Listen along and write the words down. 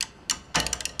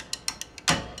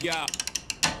Yeah.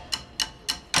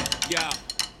 Yeah.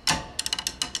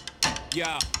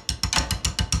 Yeah.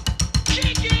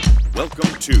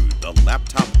 Welcome to the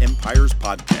Laptop Empires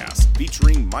podcast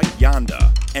featuring Mike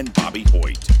Yanda and Bobby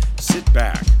Hoyt. Sit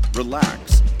back,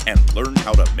 relax, and learn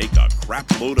how to make a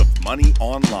crap load of money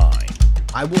online.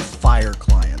 I will fire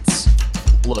clients.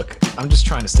 Look, I'm just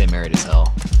trying to stay married as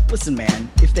hell. Listen, man,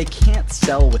 if they can't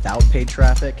sell without paid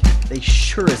traffic, they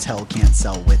sure as hell can't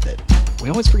sell with it. We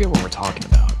always forget what we're talking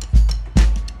about.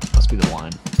 Must be the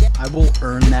wine. I will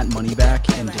earn that money back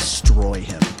and destroy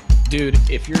him. Dude,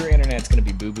 if your internet's going to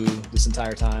be boo-boo this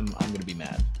entire time, I'm going to be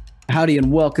mad. Howdy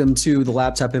and welcome to the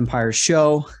Laptop Empire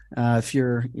show. If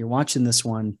you're watching this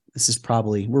one, this is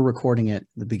probably, we're recording it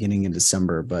the beginning of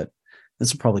December, but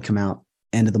this will probably come out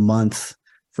end of the month,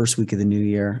 first week of the new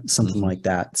year, something like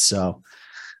that. So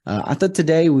I thought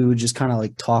today we would just kind of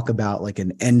like talk about like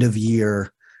an end of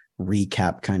year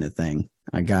recap kind of thing.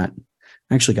 I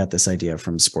actually got this idea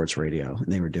from sports radio, and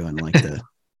they were doing like the,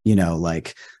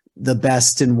 like the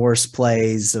best and worst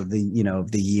plays of the,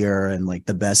 of the year, and like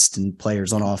the best and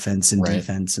players on offense and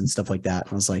defense and stuff like that.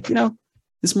 And I was like,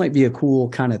 this might be a cool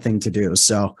kind of thing to do.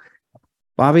 So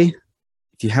Bobby,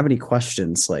 if you have any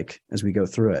questions, like as we go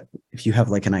through it, if you have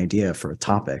like an idea for a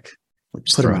topic, like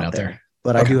put them out there.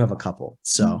 But okay. I do have a couple.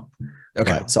 So,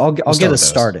 okay. Right, so I'll get us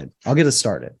started.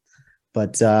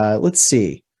 But let's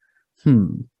see.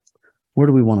 Where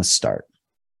do we want to start?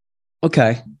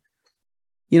 Okay.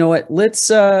 You know what? Let's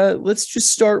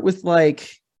just start with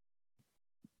like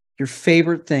your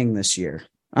favorite thing this year.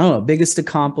 I don't know, biggest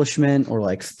accomplishment or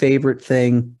like favorite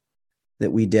thing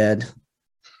that we did,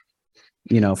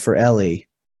 for Ellie,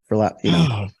 I feel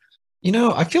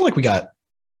like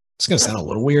it's going to sound a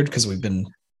little weird because we've been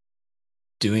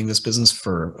doing this business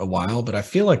for a while, but I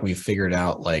feel like we figured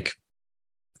out kind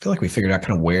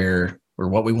of where or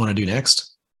what we want to do next.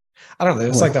 I don't know.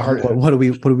 It's like the hard. What do we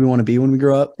want to be when we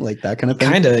grow up? Like that kind of thing.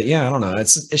 Kind of, yeah. I don't know.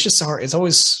 It's just hard. It's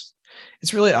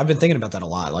really. I've been thinking about that a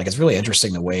lot. Like it's really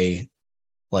interesting the way,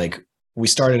 like we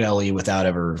started LE without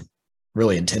ever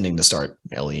really intending to start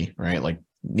LE, right? Like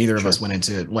neither of us went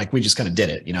into it. Like we just kind of did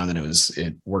it, and then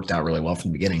it worked out really well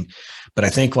from the beginning. But I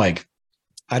think like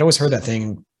I'd always heard that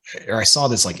thing, or I saw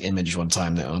this like image one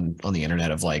time on the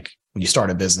internet of like when you start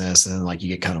a business and then like you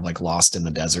get kind of like lost in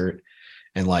the desert.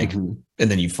 And like, and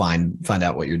then you find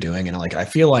out what you're doing. And like, I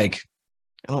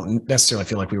don't necessarily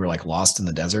feel like we were like lost in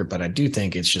the desert, but I do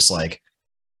think it's just like,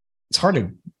 it's hard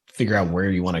to figure out where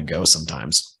you want to go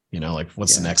sometimes, like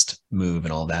what's the next move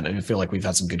and all that. And I feel like we've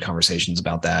had some good conversations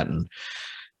about that and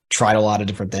tried a lot of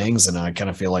different things. And I kind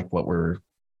of feel like where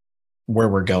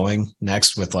we're going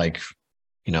next with like,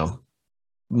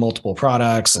 multiple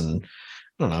products and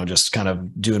I don't know, just kind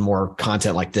of doing more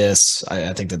content like this.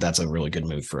 I think that's a really good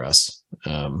move for us.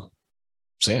 So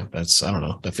yeah, I don't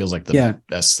know. That feels like the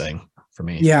best thing for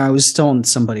me. Yeah. I was telling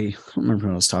somebody, I don't remember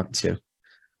who I was talking to,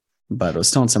 but I was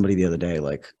telling somebody the other day,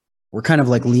 like we're kind of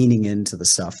like leaning into the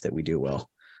stuff that we do well.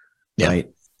 Yeah.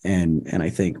 Right. And I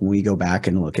think when we go back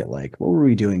and look at like, what were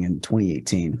we doing in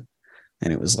 2018?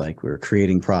 And it was like, we were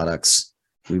creating products.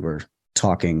 We were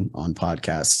talking on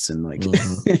podcasts and like,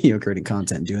 creating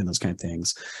content, doing those kind of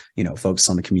things, focus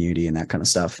on the community and that kind of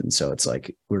stuff. And so it's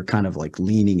like, we're kind of like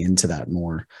leaning into that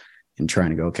more and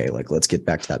trying to go, okay, like, let's get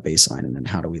back to that baseline. And then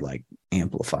how do we like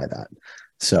amplify that?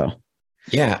 So,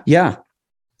 yeah.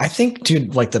 I think,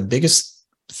 dude, like the biggest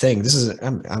thing,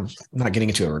 I'm not getting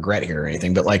into a regret here or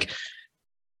anything, but like,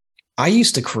 I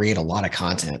used to create a lot of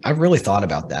content. I've really thought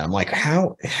about that. I'm like,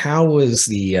 how was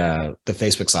the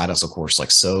Facebook Side Hustle course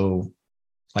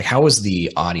how was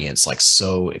the audience like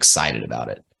so excited about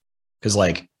it? Because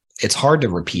like it's hard to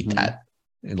repeat that.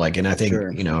 Like, and I think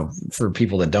for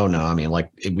people that don't know, I mean,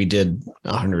 like we did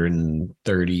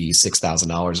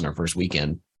 $136,000 in our first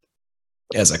weekend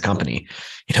as a company.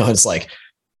 It's like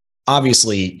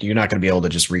obviously you're not going to be able to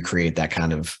just recreate that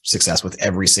kind of success with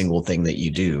every single thing that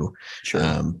you do.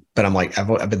 Sure. But I'm like,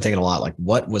 I've been thinking a lot, like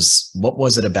what was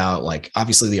it about? Like,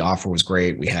 obviously the offer was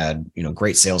great. We had,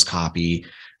 great sales copy,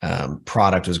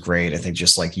 product was great. I think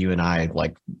just like you and I,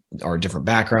 like our different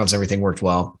backgrounds, everything worked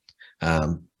well.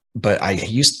 But I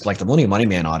used like the Millennial Money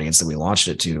Man audience that we launched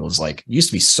it to was like, used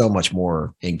to be so much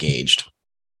more engaged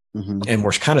and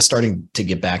we're kind of starting to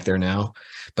get back there now.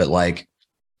 But like,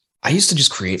 I used to just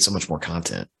create so much more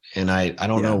content and I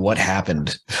don't know what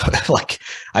happened. Like,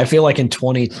 I feel like in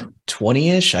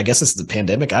 2020-ish, I guess it's the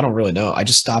pandemic. I don't really know. I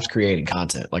just stopped creating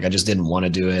content. Like I just didn't want to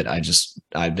do it.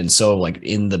 I've been so like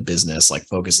in the business, like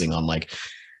focusing on like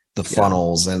the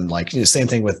funnels and like same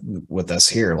thing with us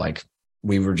here. Like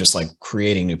we were just like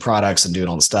creating new products and doing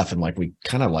all the stuff. And like, we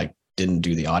kind of like didn't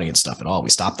do the audience stuff at all.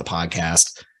 We stopped the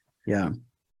podcast. Yeah.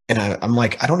 And I'm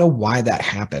like, I don't know why that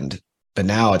happened, but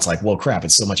now it's like, well, crap,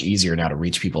 it's so much easier now to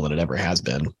reach people than it ever has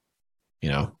been.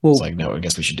 Well, It's like, no, I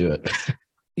guess we should do it.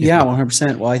 yeah,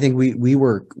 100%. Well, I think we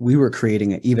were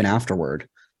creating it even afterward.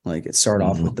 Like it started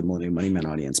off with the Millennial Money Man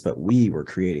audience, but we were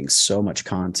creating so much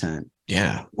content.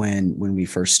 Yeah. When we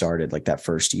first started, like that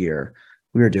first year,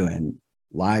 we were doing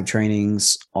live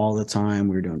trainings all the time.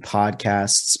 We were doing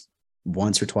podcasts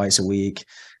once or twice a week.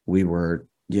 We were,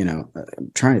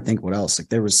 I'm trying to think what else. Like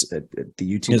there was the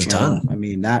YouTube channel. I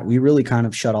mean, that we really kind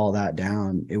of shut all that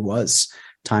down. It was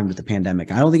timed with the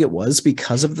pandemic. I don't think it was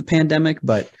because of the pandemic,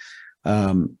 but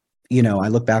I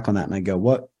look back on that and I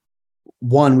go,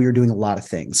 we were doing a lot of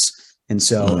things. And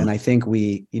so, and I think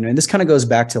we, and this kind of goes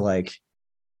back to like,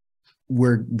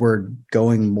 we're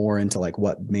going more into like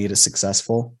what made us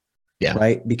successful. Yeah.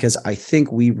 Right. Because I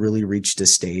think we really reached a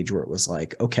stage where it was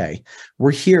like, okay,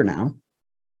 we're here now.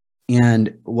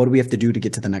 And what do we have to do to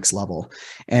get to the next level?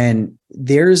 And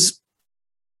it's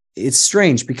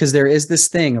strange because there is this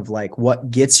thing of like, what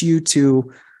gets you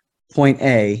to point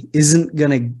A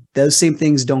those same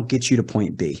things don't get you to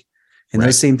point B. And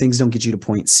those same things don't get you to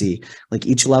point C. Like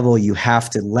each level, you have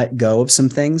to let go of some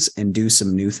things and do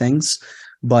some new things.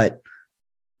 But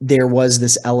there was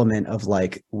this element of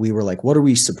like, we were like, what are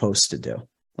we supposed to do?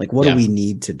 Like, what do we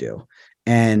need to do?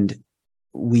 And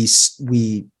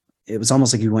it was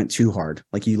almost like you went too hard.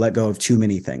 Like you let go of too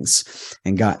many things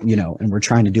and got, and we're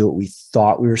trying to do what we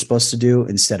thought we were supposed to do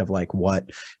instead of like what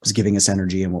was giving us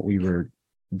energy and what we were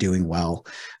doing well.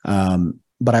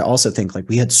 But I also think like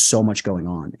we had so much going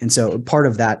on. And so part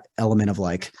of that element of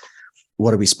like,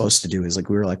 what are we supposed to do is like,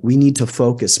 we were like, we need to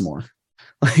focus more.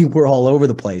 Like we're all over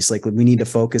the place. Like we need to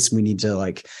focus. We need to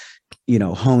like,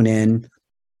 hone in,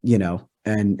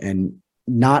 and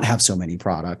not have so many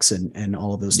products and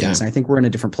all of those things. And I think we're in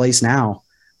a different place now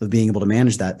of being able to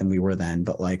manage that than we were then.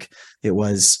 But like it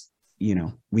was,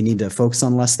 we need to focus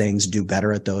on less things, do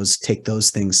better at those, take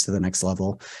those things to the next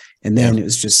level. And then it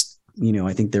was just,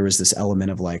 I think there was this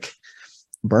element of like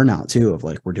burnout too, of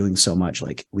like, we're doing so much,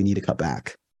 like we need to cut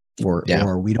back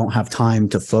or we don't have time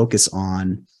to focus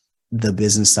on the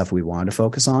business stuff we wanted to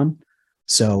focus on.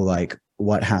 So like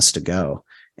what has to go?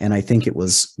 And I think it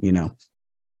was,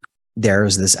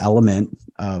 there's this element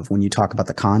of when you talk about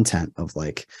the content of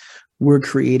like, we're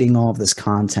creating all of this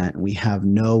content and we have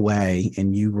no way,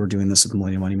 and you were doing this with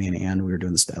Millennial Money Man and we were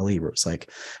doing this to LE, where it's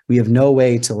like, we have no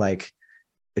way to like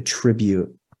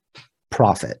attribute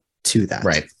profit to that.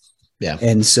 Right. Yeah.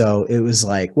 And so it was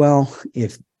like, well,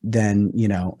 if then,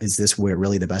 is this where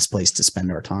really the best place to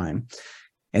spend our time?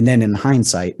 And then in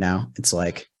hindsight now it's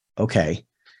like, okay,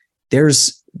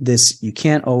 there's this, you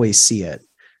can't always see it,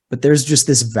 but there's just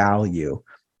this value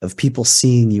of people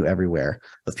seeing you everywhere,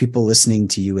 of people listening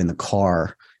to you in the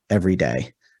car every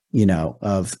day,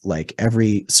 of like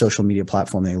every social media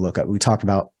platform they look at. We talked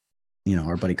about,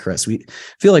 our buddy Chris. We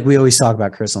feel like we always talk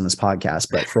about Chris on this podcast,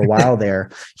 but for a while there,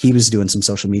 he was doing some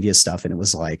social media stuff. And it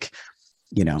was like,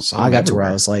 I got to where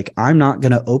I was like, I'm not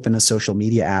going to open a social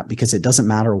media app because it doesn't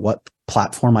matter what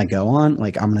platform I go on.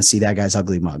 Like I'm going to see that guy's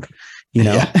ugly mug,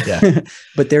 Yeah.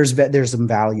 But there's some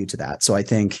value to that. So I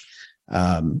think,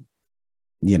 I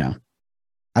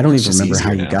don't even remember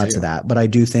how you got to that, but I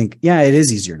do think, it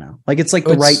is easier now. Like it's like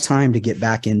the right time to get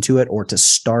back into it or to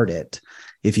start it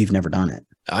if you've never done it.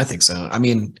 I think so. I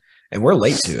mean, and we're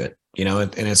late to it,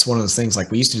 and it's one of those things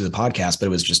like we used to do the podcast, but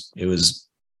it was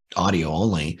audio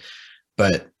only.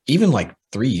 But even like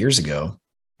 3 years ago,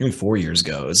 maybe 4 years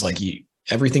ago, it's like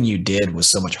everything you did was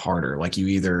so much harder. Like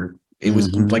it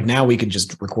was like now we could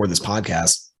just record this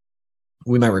podcast.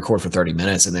 We might record for 30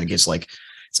 minutes and then it gets like,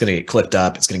 it's going to get clipped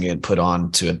up. It's going to get put on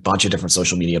to a bunch of different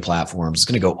social media platforms. It's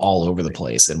going to go all over the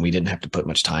place. And we didn't have to put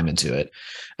much time into it.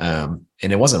 And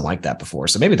it wasn't like that before.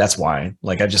 So maybe that's why,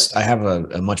 like, I have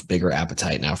a much bigger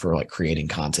appetite now for like creating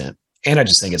content. And I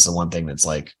just think it's the one thing that's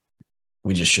like,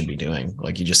 we just should be doing.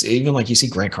 Like even like you see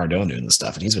Grant Cardone doing this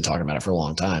stuff and he's been talking about it for a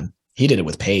long time. He did it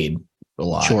with paid a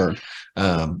lot. Sure.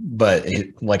 But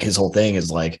like his whole thing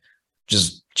is like,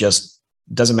 just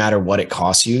doesn't matter what it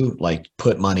costs you, like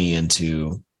put money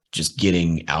into just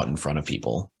getting out in front of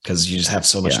people because you just have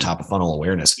so much top of funnel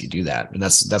awareness if you do that. And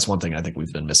that's one thing I think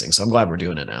we've been missing. So I'm glad we're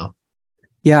doing it now.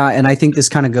 Yeah. And I think this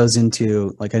kind of goes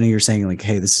into like, I know you're saying like,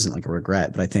 hey, this isn't like a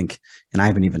regret, but I think, and I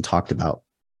haven't even talked about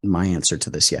my answer to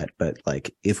this yet, but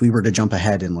like if we were to jump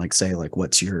ahead and like say like,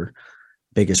 what's your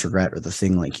biggest regret or the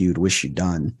thing like you'd wish you'd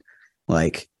done,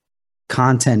 like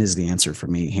content is the answer for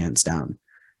me, hands down.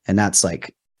 And that's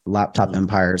like Laptop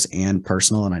Empires and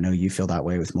personal. And I know you feel that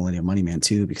way with Millennial Money Man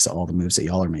too, because of all the moves that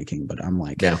y'all are making. But I'm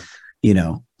like,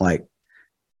 like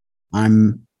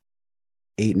I'm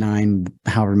 8, 9,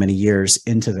 however many years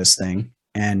into this thing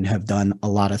and have done a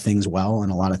lot of things well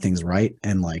and a lot of things right.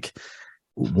 And like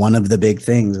one of the big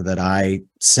things that I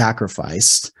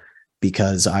sacrificed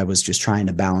because I was just trying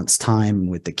to balance time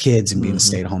with the kids and being a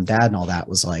stay-at-home dad and all that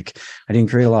was like, I didn't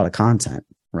create a lot of content.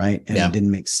 Right. And it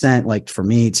didn't make sense. Like for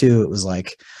me too, it was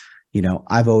like, you know,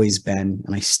 I've always been,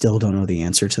 and I still don't know the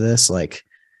answer to this, like,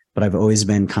 but I've always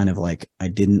been kind of like, I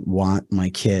didn't want my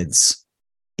kids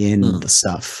in the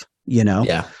stuff, you know?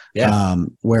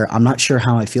 Where I'm not sure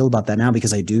how I feel about that now,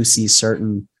 because I do see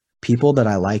certain people that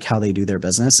I like how they do their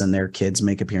business and their kids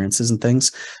make appearances and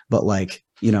things. But like,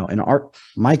 you know,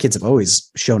 my kids have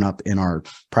always shown up in our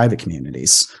private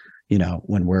communities, you know,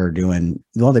 when we're doing,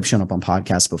 well, they've shown up on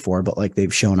podcasts before, but like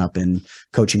they've shown up in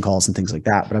coaching calls and things like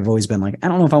that. But I've always been like, I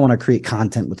don't know if I want to create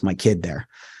content with my kid there,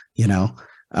 you know?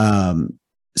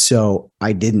 So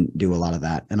I didn't do a lot of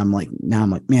that. And I'm like,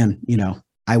 man, you know,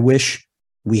 I wish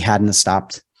we hadn't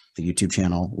stopped the YouTube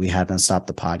channel. We hadn't stopped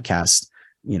the podcast.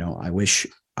 You know, I wish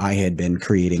I had been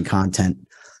creating content,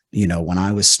 you know, when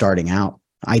I was starting out.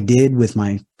 I did with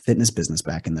my fitness business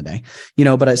back in the day, you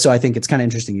know, but so I think it's kind of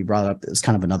interesting. You brought up, it's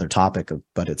kind of another topic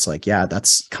but it's like, yeah,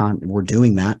 we're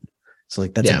doing that. So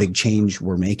like, that's a big change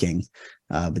we're making.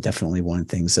 But definitely one of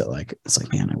the things that like, it's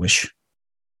like, man, I wish,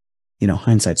 you know,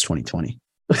 hindsight's 2020.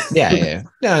 Yeah.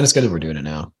 And it's good that we're doing it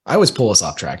now. I always pull us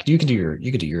off track. You could do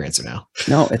your answer now.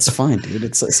 No, it's fine, dude.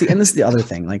 It's see, and this is the other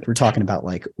thing, like we're talking about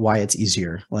like why it's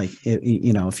easier. Like,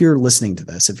 you know, if you're listening to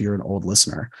this, if you're an old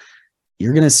listener,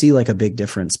 you're going to see like a big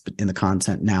difference in the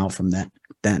content now from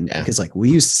then, because like we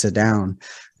used to sit down and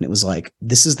it was like,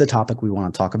 this is the topic we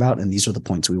want to talk about. And these are the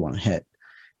points we want to hit.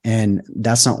 And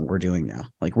that's not what we're doing now.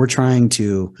 Like we're trying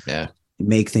to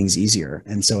make things easier.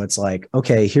 And so it's like,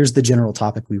 okay, here's the general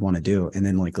topic we want to do. And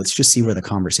then like, let's just see where the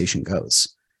conversation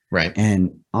goes. Right.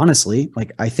 And honestly,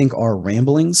 like, I think our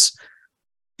ramblings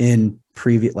in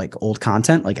previous, like old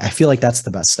content, like, I feel like that's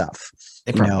the best stuff,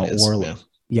 it probably is.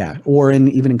 Or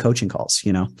even in coaching calls,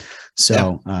 you know?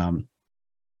 So,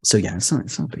 so yeah, it's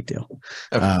not a big deal.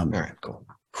 Okay. All right, cool.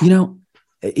 You know,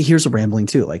 here's a rambling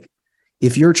too. Like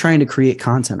if you're trying to create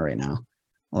content right now,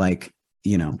 like,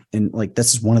 you know, and like,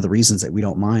 this is one of the reasons that we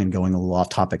don't mind going a little off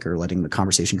topic or letting the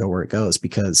conversation go where it goes,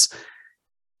 because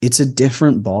it's a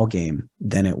different ball game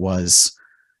than it was,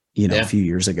 you know, a few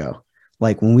years ago.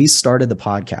 Like when we started the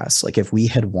podcast, like if we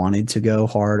had wanted to go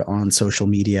hard on social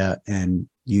media and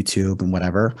YouTube and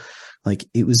whatever, like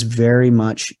it was very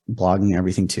much blogging and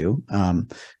everything too.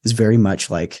 It was very much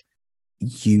like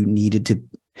you needed to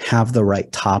have the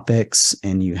right topics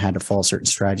and you had to follow certain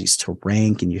strategies to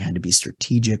rank, and you had to be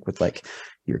strategic with like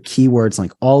your keywords,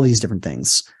 like all these different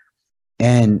things.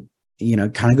 And, you know,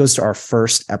 it kind of goes to our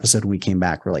first episode when we came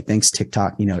back. We're like, thanks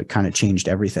TikTok, you know, it kind of changed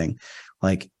everything.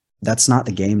 Like that's not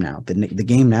the game now. The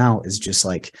game now is just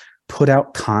like put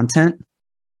out content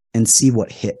and see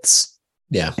what hits.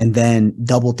 Yeah. And then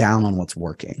double down on what's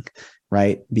working.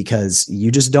 Right. Because you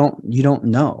don't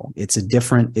know.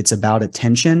 It's about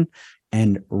attention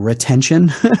and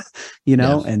retention, you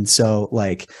know? Yeah. And so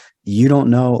like, you don't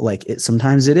know, like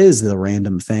sometimes it is the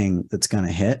random thing that's going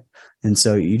to hit. And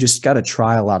so you just got to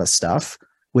try a lot of stuff,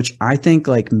 which I think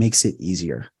like makes it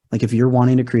easier. Like if you're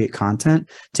wanting to create content,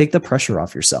 take the pressure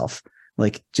off yourself,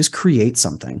 like just create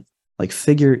something, like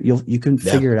you can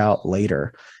figure it out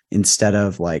later, instead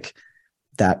of like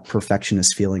that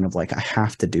perfectionist feeling of like, I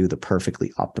have to do the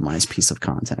perfectly optimized piece of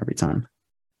content every time.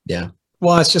 Yeah.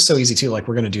 Well, it's just so easy too. Like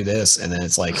we're going to do this. And then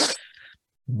it's like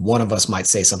one of us might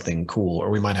say something cool,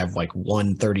 or we might have like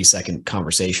 1 30-second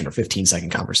conversation or 15-second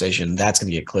conversation. That's going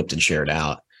to get clipped and shared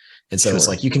out. And so it's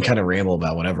like, you can kind of ramble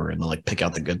about whatever and like pick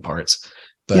out the good parts.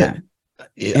 But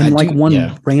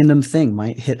one random thing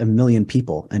might hit 1 million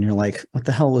people. And you're like, what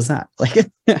the hell was that? Like,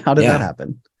 how did that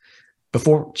happen?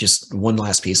 Before, just one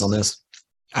last piece on this.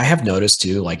 I have noticed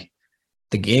too, like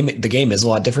the game is a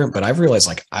lot different, but I've realized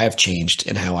like I have changed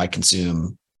in how I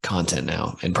consume content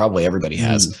now. And probably everybody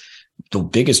has. The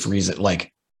biggest reason,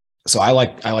 like, so I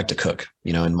like to cook,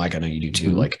 you know, and Mike, I know you do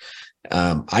too. Like,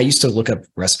 I used to look up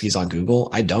recipes on Google.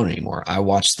 I don't anymore. I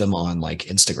watch them on like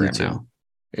Instagram now.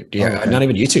 Yeah. Not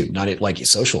even YouTube, not like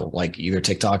social, like either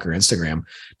TikTok or Instagram,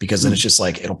 because then it's just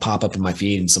like, it'll pop up in my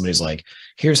feed and somebody's like,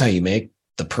 here's how you make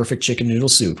the perfect chicken noodle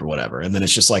soup or whatever. And then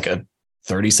it's just like a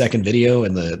 30-second video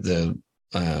and the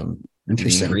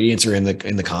ingredients are in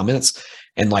the comments.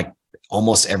 And like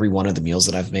almost every one of the meals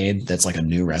that I've made that's like a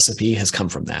new recipe has come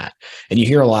from that. And you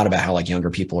hear a lot about how like younger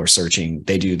people are searching,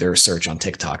 they do their search on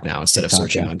TikTok now instead of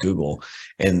searching on Google.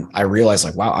 And I realized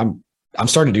like, wow, I'm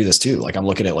starting to do this too. Like I'm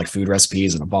looking at like food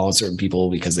recipes and I'm following certain people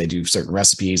because they do certain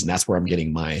recipes, and that's where I'm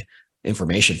getting my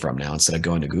information from now instead of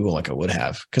going to Google like I would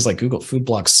have. Because like Google food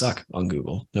blogs suck on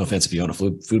Google. No offense if you own a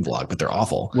food blog, but they're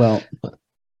awful. Well,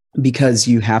 because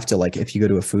you have to, like, if you go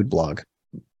to a food blog,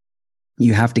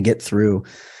 you have to get through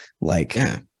like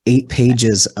 8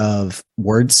 pages of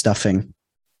word stuffing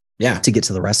to get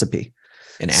to the recipe.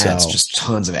 And ads, just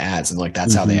tons of ads. And like,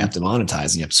 that's how they have to monetize,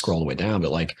 and you have to scroll the way down.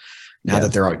 But like now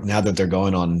that they're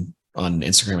going on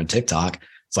Instagram and TikTok,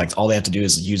 it's like all they have to do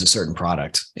is use a certain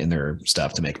product in their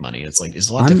stuff to make money. It's like, it's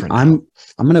a lot different. I'm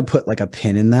going to put like a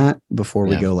pin in that before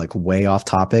we go like way off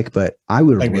topic, but I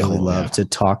would like really love to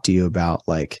talk to you about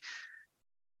like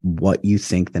what you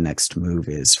think the next move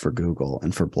is for Google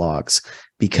and for blogs,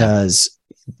 because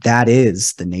that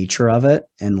is the nature of it,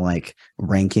 and like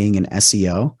ranking and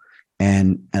SEO.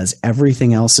 And as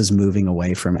everything else is moving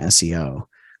away from SEO,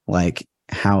 like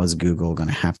how is Google going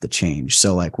to have to change?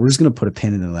 So like, we're just going to put a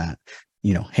pin into that,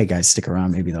 you know, hey guys, stick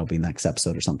around. Maybe that'll be next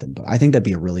episode or something, but I think that'd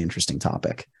be a really interesting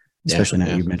topic, especially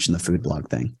now you mentioned the food blog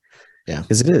thing. Yeah.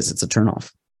 Cause it's a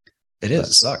turnoff. It is.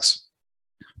 It sucks.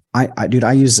 I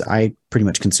pretty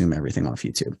much consume everything off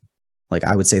YouTube. Like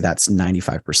I would say that's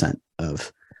 95%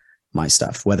 of my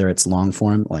stuff, whether it's long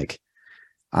form, like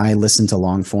I listen to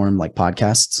long form, like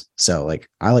podcasts. So like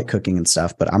I like cooking and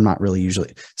stuff, but I'm not really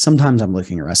sometimes I'm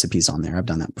looking at recipes on there. I've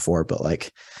done that before, but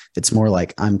like, it's more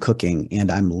like I'm cooking and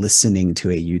I'm listening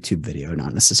to a YouTube video,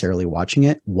 not necessarily watching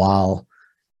it while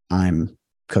I'm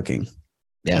cooking.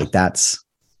 Yeah. Like that's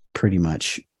pretty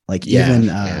much like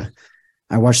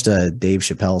I watched a Dave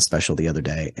Chappelle special the other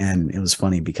day, and it was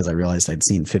funny because I realized I'd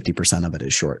seen 50% of it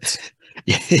as shorts.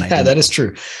 Yeah, that is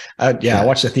true. I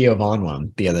watched the Theo Vaughn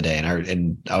one the other day,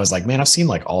 and I was like, man, I've seen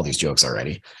like all these jokes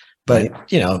already, but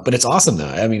but it's awesome though.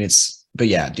 I mean,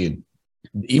 dude,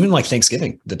 even like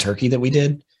Thanksgiving, the turkey that we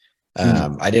did,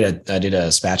 I did a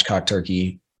spatchcock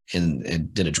turkey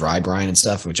and did a dry brine and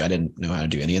stuff, which I didn't know how to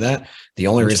do any of that. The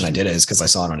only reason I did it is because I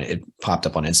saw it it popped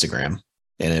up on Instagram.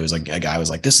 And it was like, a guy was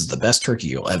like, this is the best turkey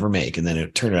you'll ever make. And then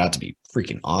it turned out to be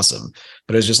freaking awesome.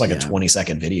 But it was just like a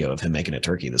 20-second video of him making a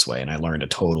turkey this way. And I learned a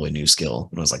totally new skill.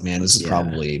 And I was like, man, this is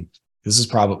probably,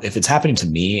 if it's happening to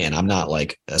me and I'm not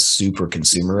like a super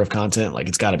consumer of content, like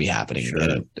it's got to be happening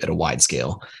at a wide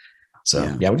scale. So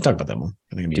we can talk about that one.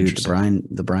 I think it'd be interesting.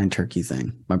 The brine turkey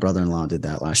thing. My brother-in-law did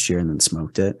that last year and then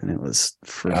smoked it. And it was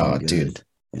freaking good. Dude.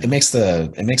 Yeah. It makes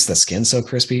the skin so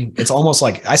crispy. It's almost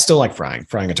like, I still like frying.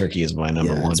 Frying a turkey is my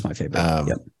number one. That's my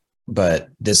favorite. But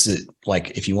this is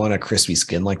like, if you want a crispy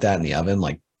skin like that in the oven,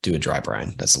 like do a dry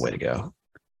brine. That's the way to go.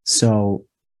 So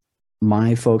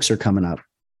my folks are coming up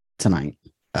tonight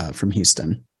from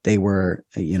Houston. They were,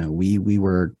 we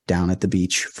were down at the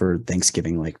beach for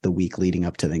Thanksgiving, like the week leading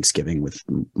up to Thanksgiving with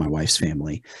my wife's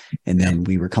family. And then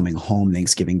we were coming home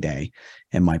Thanksgiving Day,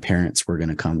 and my parents were going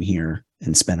to come here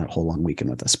and spend a whole long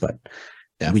weekend with us, but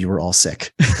we were all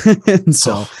sick. And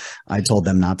so I told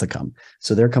them not to come.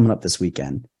 So they're coming up this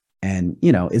weekend, and,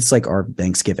 it's like our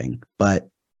Thanksgiving, but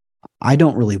I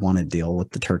don't really want to deal with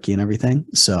the turkey and everything.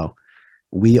 So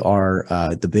we are,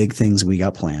 the big things we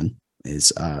got planned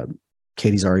is,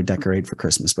 Katie's already decorated for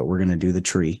Christmas, but we're going to do the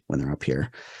tree when they're up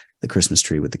here, the Christmas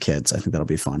tree with the kids. I think that'll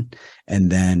be fun. And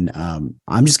then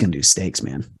I'm just going to do steaks,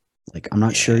 man. Like, I'm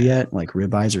not sure yet, like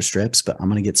ribeyes or strips, but I'm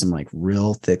going to get some like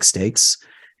real thick steaks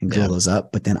and grill those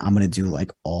up. But then I'm going to do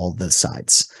like all the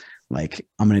sides. Like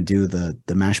I'm going to do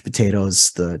the mashed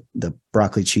potatoes, the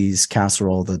broccoli cheese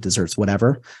casserole, the desserts,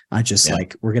 whatever. I just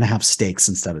like, we're going to have steaks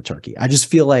instead of turkey. I just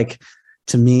feel like,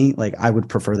 to me, like I would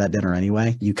prefer that dinner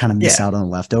anyway. You kind of miss out on the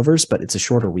leftovers, but it's a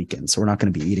shorter weekend, so we're not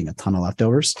going to be eating a ton of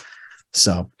leftovers.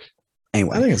 So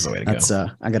anyway, I think it's the way to go.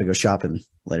 I got to go shopping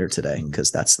later today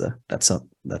because that's the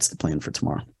plan for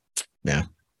tomorrow. Yeah,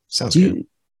 sounds good.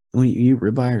 You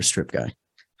ribeye or strip guy?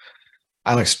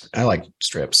 I like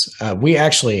strips. We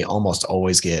actually almost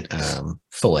always get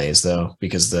fillets though,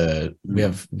 because we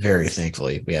have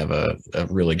a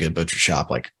really good butcher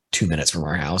shop like 2 minutes from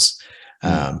our house.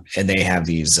 And they have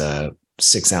these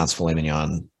 6-ounce filet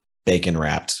mignon bacon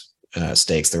wrapped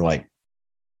steaks. They're like,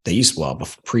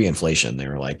 pre-inflation, they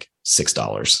were like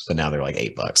 $6, but now they're like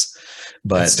 $8.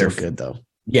 But they're good though.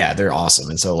 Yeah, they're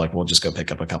awesome. And so like, we'll just go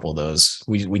pick up a couple of those.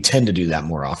 We tend to do that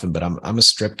more often, but I'm a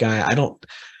strip guy. I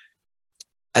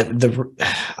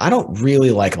don't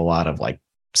really like a lot of like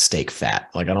steak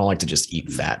fat. Like I don't like to just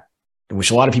eat fat,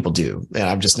 which a lot of people do.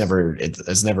 And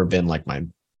it's never been like my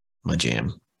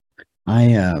jam.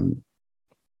 I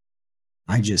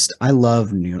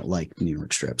love New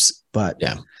York strips, but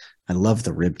I love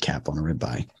the rib cap on a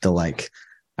ribeye.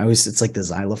 It's like the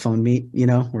xylophone meat,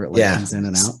 where it comes in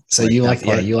and out. So like you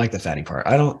like the fatty part.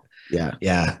 I don't.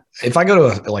 Yeah. If I go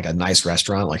to a nice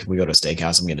restaurant, like if we go to a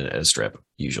steakhouse, I'm getting a strip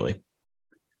usually.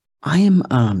 I'm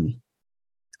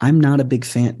not a big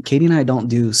fan. Katie and I don't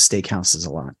do steakhouses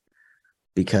a lot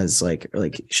because like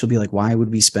she'll be like, why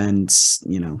would we spend,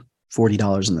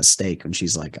 $40 on the steak? And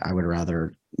she's like, I would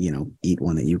rather, eat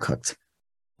one that you cooked.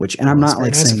 Which, and I'm not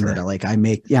like saying that like I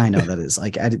make, yeah, I know that is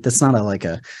like, that's not like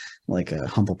a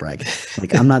humble brag.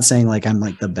 Like, I'm not saying like I'm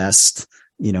like the best,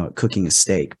 at cooking a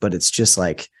steak, but it's just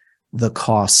like the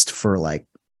cost for like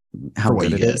how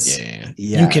good it is.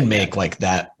 Yeah. You can make like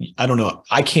that. I don't know.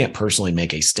 I can't personally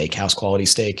make a steakhouse quality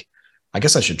steak. I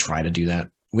guess I should try to do that.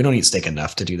 We don't eat steak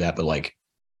enough to do that, but like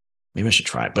maybe I should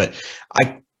try it. But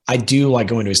I do like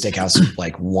going to a steakhouse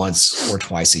like once or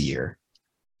twice a year.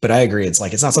 But I agree. It's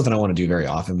like, it's not something I want to do very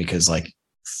often because like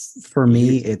for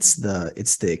me, it's the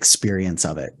experience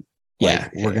of it.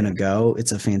 Like, we're going to go,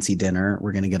 it's a fancy dinner.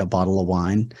 We're going to get a bottle of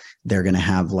wine. They're going to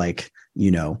have like,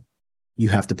 you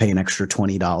have to pay an extra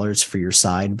 $20 for your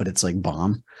side, but it's like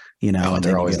bomb, and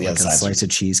they're always like a slice of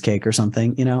cheesecake or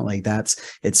something, like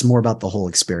it's more about the whole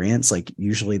experience. Like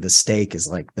usually the steak is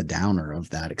like the downer of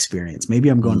that experience. Maybe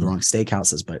I'm going to the wrong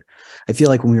steakhouses, but I feel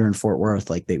like when we were in Fort Worth,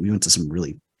 like we went to some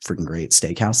really freaking great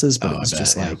steakhouses, but it was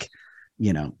just like,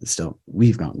 still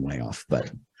we've gotten way off,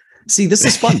 but see, this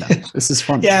is fun though. This is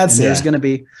fun. Yeah.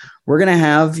 We're going to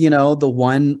have, the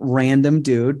one random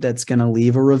dude that's going to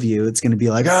leave a review. It's going to be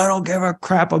like, I don't give a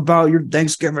crap about your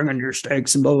Thanksgiving and your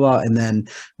steaks and blah, blah, blah. And then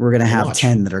we're going to have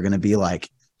 10 that are going to be like,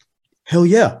 hell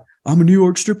yeah, I'm a New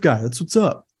York strip guy. That's what's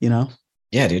up.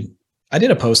 Yeah, dude. I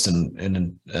did a post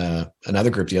in another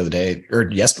group the other day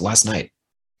last night.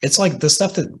 It's like the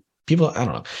stuff that people, I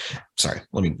don't know. Sorry.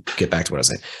 Let me get back to what I was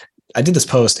saying. I did this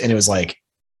post and it was like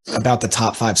about the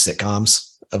top 5 sitcoms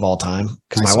of all time.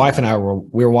 Cause my wife and I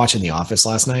we were watching The Office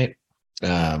last night.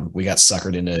 We got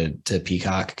suckered into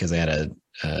Peacock because they had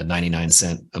a 99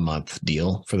 cent a month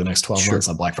deal for the next 12 months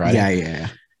on Black Friday. Yeah.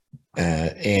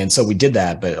 And so we did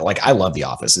that, but like, I love The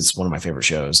Office. It's one of my favorite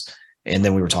shows. And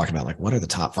then we were talking about like, what are the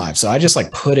top 5? So I just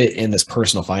like put it in this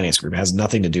personal finance group. It has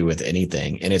nothing to do with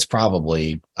anything. And it's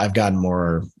probably, I've gotten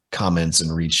more comments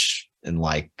and reach and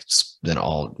likes than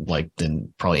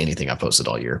probably anything I've posted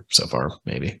all year so far,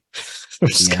 maybe.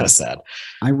 Which is kind of sad.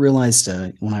 I realized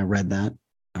when I read that,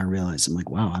 I'm like,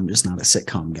 wow, I'm just not a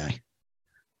sitcom guy.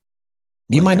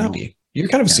 You might not be. You're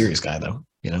kind of a serious guy though.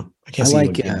 I can't see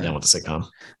you getting down with the sitcom.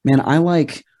 Man,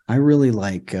 I really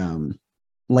like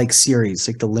series,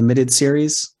 like the limited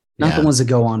series, not the ones that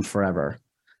go on forever,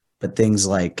 but things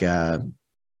like, I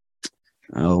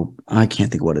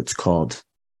can't think what it's called.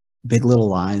 Big Little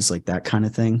Lies, like that kind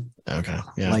of thing. Okay.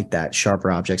 Yeah. Like that.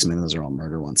 Sharper Objects. I mean, those are all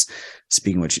murder ones.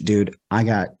 Speaking of which, dude, I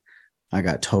got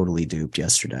totally duped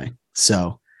yesterday.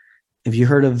 So have you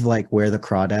heard of like Where the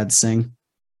Crawdads Sing?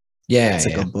 Yeah. It's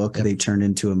like a book they turned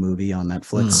into a movie on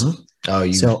Netflix. Mm-hmm. Oh,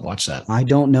 you watched that. I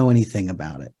don't know anything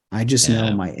about it. I just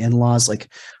know my in-laws,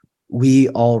 like we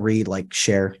all read, like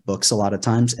share books a lot of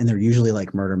times, and they're usually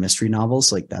like murder mystery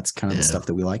novels. Like that's kind of the stuff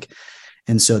that we like.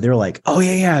 And so they're like, oh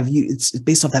yeah. It's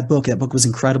based off that book. That book was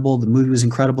incredible. The movie was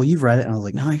incredible. You've read it. And I was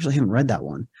like, no, I actually haven't read that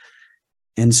one.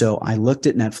 And so I looked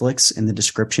at Netflix and the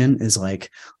description is like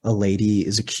a lady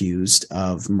is accused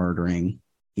of murdering,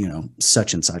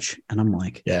 such and such. And I'm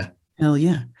like, hell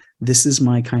yeah, this is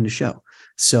my kind of show.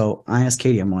 So I asked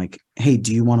Katie, I'm like, hey,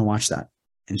 do you want to watch that?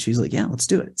 And she's like, yeah, let's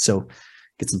do it. So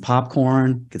get some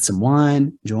popcorn, get some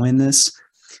wine, join this.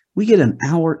 We get an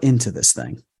hour into this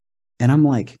thing. And I'm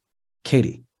like,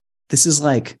 Katie, this is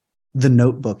like The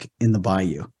Notebook in the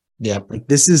Bayou. Yeah. Like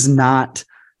this is not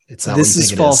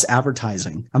false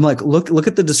advertising. I'm like, look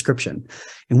at the description.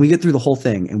 And we get through the whole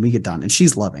thing and we get done. And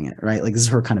she's loving it, right? Like this is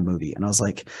her kind of movie. And I was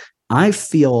like, I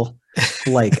feel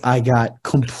like I got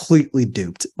completely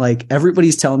duped. Like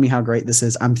everybody's telling me how great this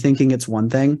is. I'm thinking it's one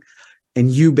thing. And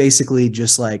you basically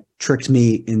just like tricked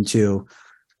me into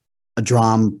a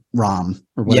rom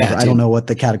or whatever. I don't know what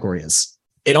the category is.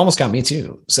 It almost got me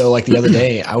too. So like the other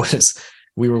day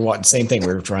we were watching same thing.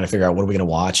 We were trying to figure out what are we going to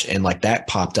watch. And like that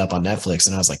popped up on Netflix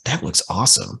and I was like, that looks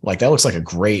awesome. Like that looks like a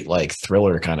great like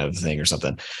thriller kind of thing or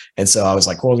something. And so I was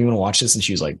like, well, do you want to watch this? And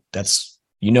she was like,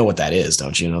 what that is,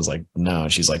 don't you? And I was like, no.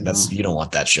 And she's like, you don't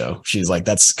want that show. She's like,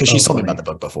 that's because she's told me about the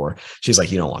book before. She's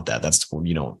like, you don't want that.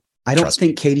 I don't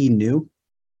think Katie knew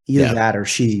either that or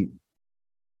she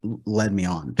led me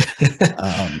on.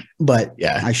 But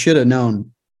I should have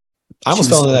known. I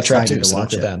almost fell into that trap too. So don't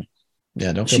feel bad.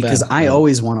 Yeah, don't feel bad. Because I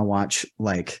always want to watch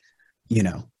like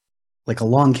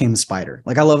Along Came the Spider.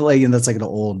 Like I love that's like an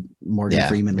old Morgan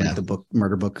Freeman, like the book,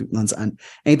 murder book. And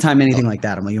anytime anything like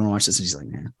that, I'm like, you want to watch this? And she's like,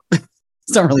 nah.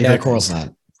 It's not really. Yeah, Coral's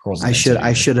not. I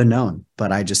should have known,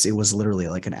 but it was literally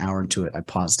like an hour into it. I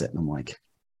paused it and I'm like,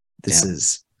 this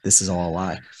is all a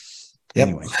lie. Yep.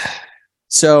 Anyway.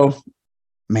 So,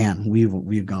 man,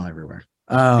 we've gone everywhere.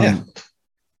 Yeah.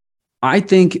 I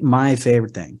think my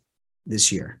favorite thing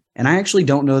this year, and I actually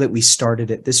don't know that we started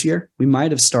it this year. We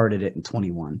might have started it in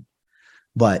 21,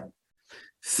 but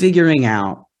figuring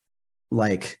out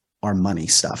like our money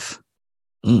stuff,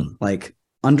 like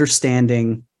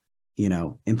understanding,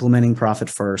 implementing profit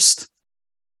first,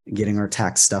 getting our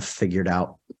tax stuff figured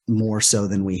out more so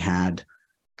than we had.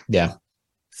 Yeah.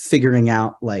 Figuring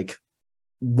out like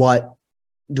what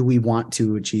do we want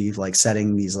to achieve, like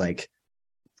setting these like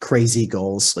crazy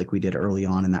goals like we did early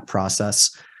on in that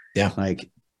process. Yeah. Like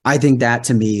I think that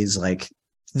to me is like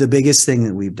the biggest thing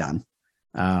that we've done.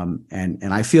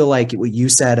 And I feel like what you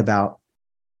said about,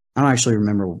 I don't actually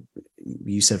remember what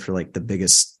you said for like the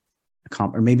biggest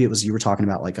or maybe it was, you were talking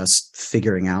about like us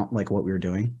figuring out like what we were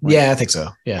doing. Like, yeah, I think so.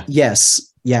 Yeah.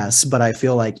 Yes. But I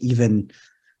feel like even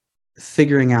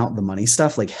figuring out the money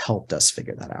stuff like helped us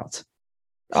figure that out.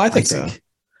 I think so.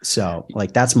 So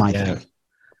like, that's my thing.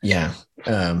 Yeah.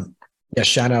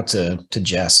 Shout out to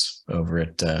Jess over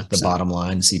at the Bottom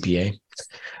Line CPA.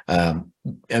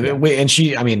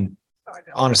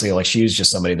 Honestly, like she was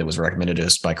just somebody that was recommended to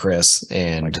us by Chris,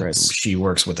 and she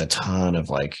works with a ton of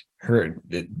like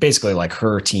basically like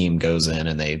her team goes in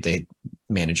and they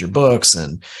manage your books.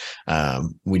 And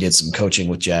we did some coaching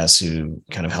with Jess, who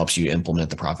kind of helps you implement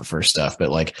the profit first stuff. But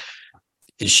like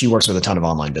she works with a ton of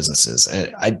online businesses,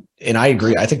 and I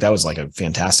agree. I think that was like a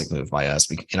fantastic move by us.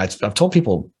 And I've told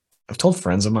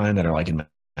friends of mine that are like in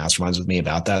masterminds with me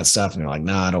about that stuff, and they're like,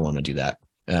 "Nah, I don't want to do that."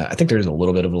 I think there's a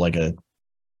little bit of like a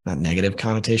not negative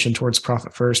connotation towards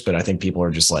profit first, but I think people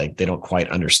are just like, they don't quite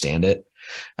understand it.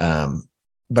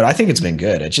 But I think it's been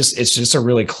good. It's just a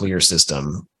really clear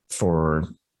system for,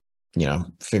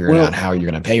 figuring out how you're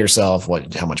going to pay yourself,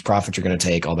 how much profit you're going to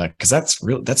take, all that. Cause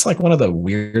that's like one of the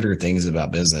weirder things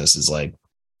about business is like,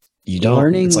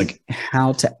 learning it's like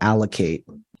how to allocate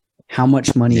how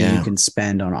much money you can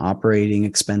spend on operating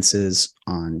expenses,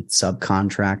 on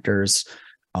subcontractors,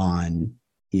 on,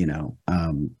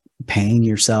 paying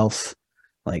yourself,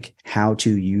 like how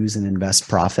to use and invest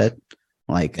profit.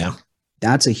 Like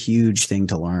that's a huge thing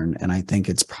to learn. And I think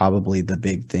it's probably the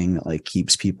big thing that like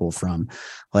keeps people from,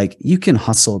 like, you can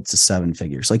hustle to 7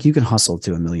 figures, like you can hustle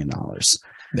to $1 million.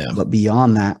 But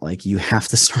beyond that, like you have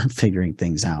to start figuring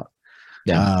things out.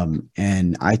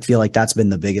 And I feel like that's been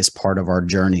the biggest part of our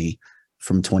journey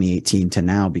from 2018 to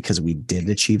now, because we did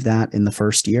achieve that in the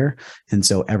first year. And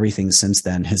so everything since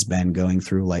then has been going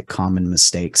through like common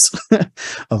mistakes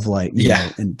of like,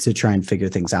 and to try and figure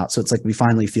things out. So it's like, we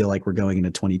finally feel like we're going into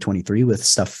 2023 with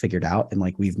stuff figured out, and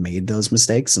like, we've made those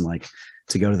mistakes and like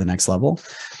to go to the next level.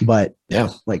 But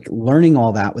like learning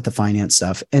all that with the finance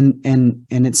stuff. And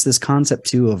it's this concept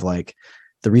too of like,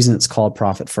 the reason it's called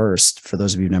Profit First, for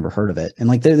those of you who've never heard of it. And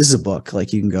like, this is a book,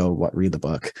 like you can go read the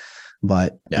book,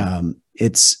 but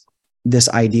it's this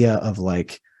idea of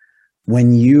like,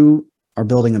 when you are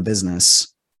building a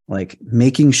business, like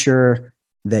making sure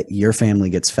that your family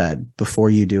gets fed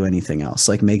before you do anything else,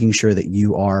 like making sure that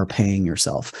you are paying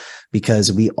yourself,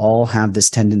 because we all have this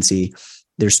tendency.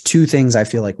 There's 2 things I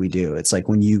feel like we do. It's like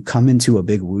when you come into a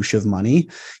big whoosh of money,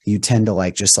 you tend to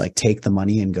like, just like take the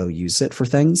money and go use it for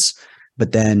things.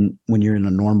 But then when you're in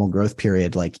a normal growth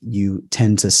period, like you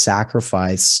tend to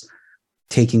sacrifice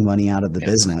taking money out of the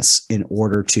business in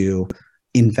order to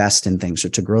invest in things or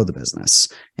to grow the business.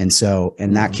 And so,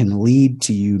 and that can lead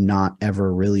to you not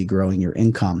ever really growing your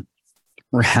income,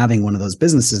 or having one of those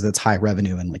businesses that's high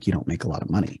revenue and like you don't make a lot of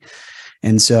money.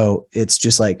 And so it's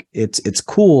just like, it's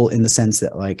cool in the sense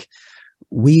that like,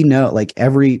 we know like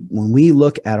when we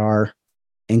look at our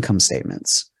income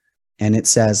statements and it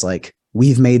says like,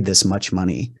 we've made this much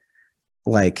money,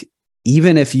 like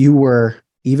even if you were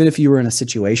in a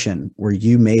situation where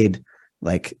you made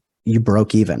like, you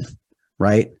broke even,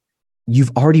 right?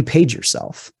 You've already paid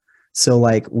yourself. So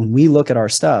like when we look at our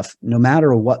stuff, no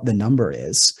matter what the number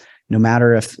is, no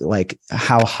matter if like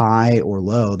how high or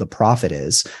low the profit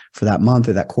is for that month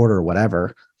or that quarter or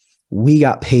whatever, we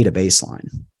got paid a baseline,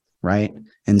 right?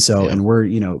 And so, and we're,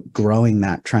 growing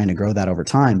that, trying to grow that over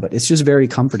time. But it's just very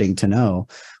comforting to know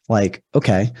like,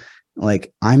 okay,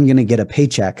 like I'm going to get a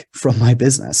paycheck from my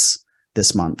business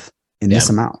this month in this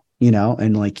amount,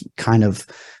 and like kind of,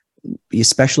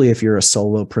 especially if you're a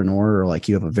solopreneur or like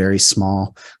you have a very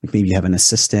small, like maybe you have an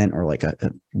assistant or like a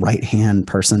right-hand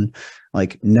person,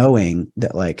 like knowing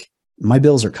that like my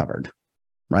bills are covered,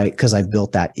 right? Because I've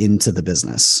built that into the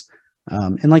business.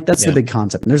 And like, that's the big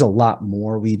concept. And there's a lot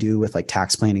more we do with like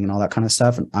tax planning and all that kind of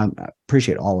stuff. And I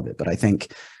appreciate all of it, but I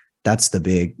think that's the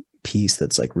big piece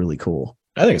that's like really cool.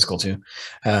 I think it's cool too.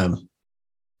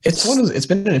 it's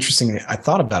been an interesting, I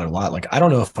thought about it a lot. Like, I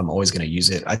don't know if I'm always going to use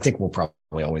it. I think we'll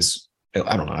probably always,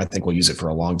 I don't know. I think we'll use it for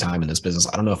a long time in this business.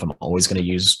 I don't know if I'm always going to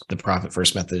use the profit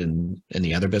first method in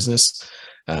the other business.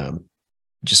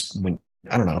 Just when,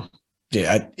 I don't know.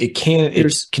 Yeah, it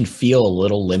can feel a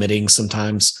little limiting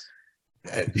sometimes.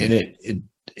 And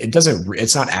it doesn't,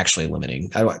 it's not actually limiting.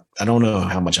 I don't know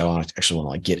how much I actually want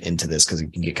to like get into this, because you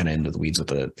can get kind of into the weeds with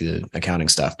the accounting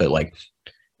stuff, but like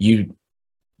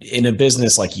in a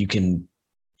business, like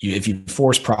if you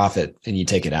force profit and you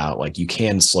take it out, like you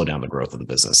can slow down the growth of the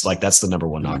business. Like that's the number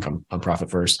one knock on profit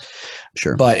first.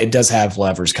 Sure. But it does have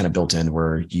levers kind of built in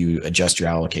where you adjust your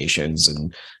allocations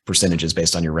and percentages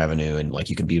based on your revenue. And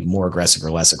like, you can be more aggressive or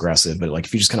less aggressive, but like,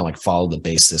 if you just kind of like follow the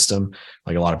base system,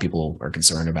 like a lot of people are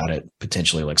concerned about it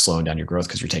potentially like slowing down your growth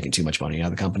because you're taking too much money out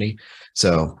of the company.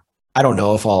 So I don't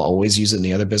know if I'll always use it in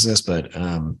the other business, but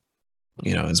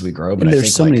as we grow, but and I there's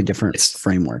think so many different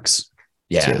frameworks.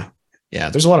 Yeah. too. Yeah.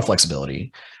 There's a lot of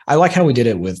flexibility. I like how we did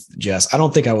it with Jess. I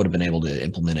don't think I would have been able to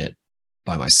implement it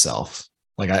by myself.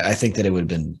 Like, I think that it would have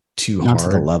been too Not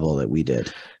hard. to the level that we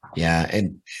did. Yeah.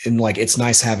 And like, it's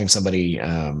nice having somebody,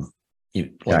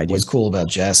 what's cool about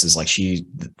Jess is like,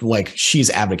 she's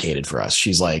advocated for us.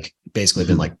 She's like, basically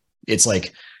been like, it's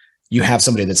like, you have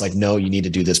somebody that's like, no, you need to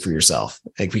do this for yourself.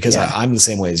 Like, because I'm the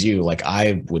same way as you. Like,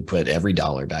 I would put every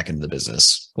dollar back into the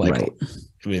business. Like, right.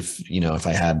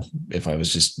 if I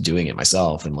was just doing it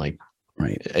myself, and like,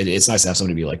 right. It's nice to have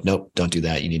somebody be like, nope, don't do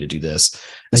that. You need to do this, like,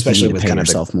 especially with kind of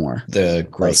the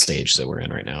growth stage that we're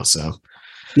in right now. So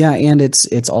yeah. And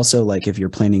it's also like, if you're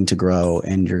planning to grow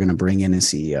and you're going to bring in a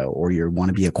CEO or you want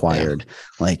to be acquired,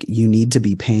 like you need to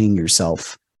be paying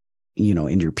yourself,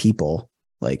 and your people.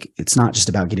 Like, it's not just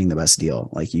about getting the best deal.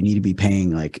 Like, you need to be paying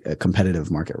like a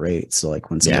competitive market rate. So like,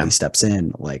 when somebody steps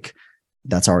in, like,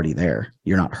 that's already there.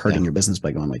 You're not hurting your business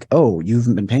by going like, oh, you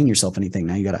haven't been paying yourself anything.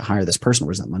 Now you got to hire this person.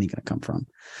 Where's that money going to come from?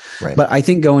 Right. But I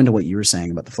think going to what you were saying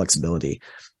about the flexibility,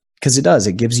 because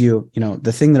it gives you,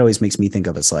 the thing that always makes me think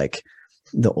of is like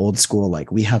the old school, like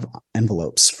we have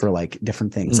envelopes for like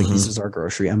different things. Like, this is our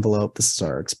grocery envelope. This is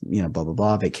our, blah, blah,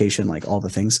 blah, vacation, like all the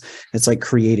things. It's like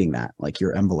creating that, like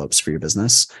your envelopes for your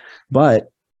business. But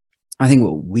I think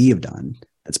what we have done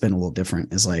that's been a little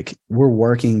different is like, we're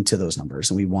working to those numbers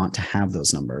and we want to have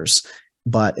those numbers.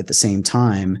 But at the same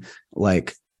time,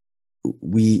 like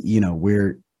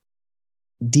we're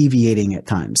deviating at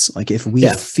times. Like, if we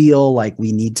feel like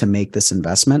we need to make this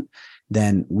investment,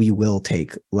 then we will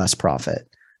take less profit.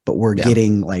 But we're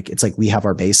getting like, it's like we have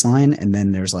our baseline, and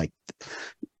then there's like,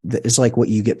 it's like what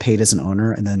you get paid as an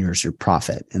owner, and then there's your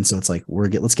profit. And so it's like,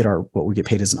 let's get what we get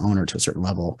paid as an owner to a certain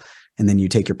level, and then you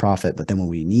take your profit. But then when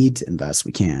we need to invest,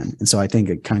 we can. And so I think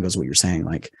it kind of goes what you're saying.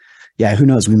 Like, yeah, who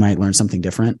knows? We might learn something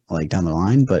different like down the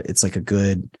line, but it's like I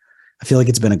feel like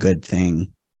it's been a good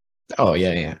thing. Oh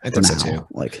yeah. I think so too.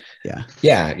 Like, yeah.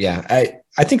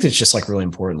 I think it's just like really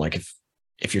important. Like,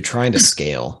 if you're trying to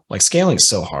scale, like scaling is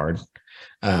so hard.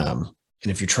 And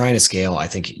if you're trying to scale, I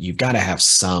think you've got to have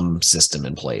some system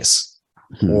in place,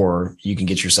 or you can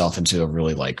get yourself into a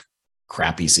really like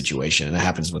crappy situation. And that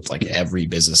happens with like every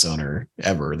business owner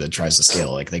ever that tries to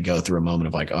scale. Like, they go through a moment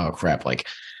of like, oh crap, like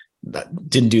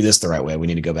didn't do this the right way. We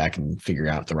need to go back and figure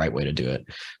out the right way to do it.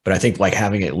 But I think like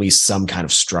having at least some kind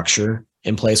of structure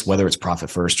in place, whether it's profit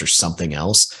first or something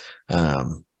else,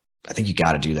 I think you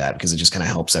got to do that, because it just kind of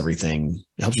helps everything.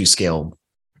 It helps you scale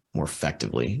more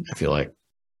effectively, I feel like.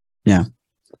 Yeah.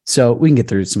 So we can get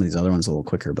through some of these other ones a little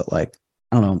quicker, but like,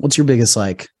 I don't know, what's your biggest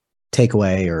like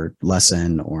takeaway or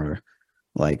lesson or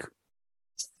like,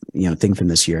 thing from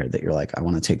this year that you're like, I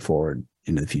want to take forward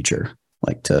into the future?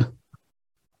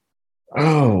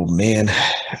 Oh man.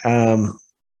 I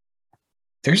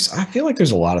feel like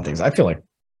there's a lot of things. I feel like,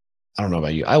 I don't know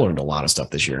about you, I learned a lot of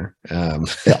stuff this year.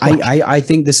 I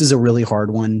think this is a really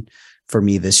hard one for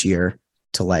me this year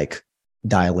to like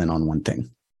dial in on one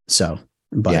thing. So,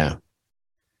 but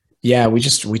yeah, we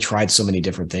tried so many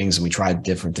different things, and we tried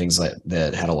different things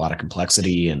that had a lot of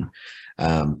complexity. And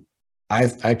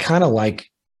I kind of like,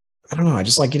 I don't know, I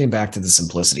just like getting back to the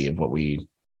simplicity of what we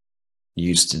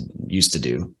used to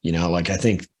do. Like, I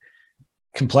think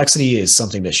complexity is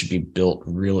something that should be built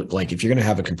really, like, if you're going to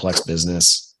have a complex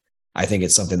business, I think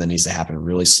it's something that needs to happen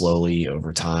really slowly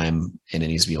over time. And it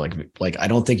needs to be like, I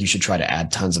don't think you should try to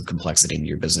add tons of complexity into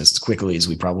your business as quickly as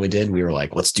we probably did. We were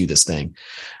like, let's do this thing.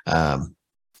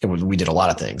 We did a lot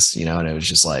of things, and it was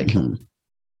just like a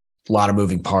lot of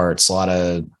moving parts, and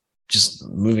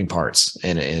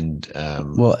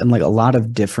like a lot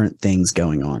of different things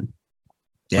going on.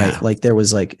 Yeah. Right? Like, there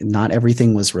was like, not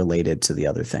everything was related to the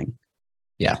other thing.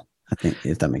 Yeah. I think,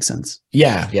 if that makes sense.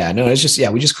 Yeah. No, it's just,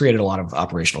 we just created a lot of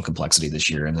operational complexity this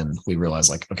year. And then we realized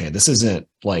like, okay, this isn't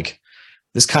like,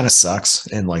 this kind of sucks.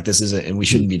 And like, this isn't, and we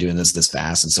shouldn't be doing this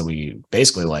fast. And so we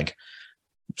basically like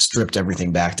stripped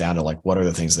everything back down to like, what are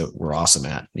the things that we're awesome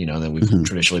at, that we've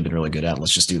traditionally been really good at.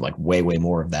 Let's just do like way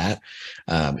more of that.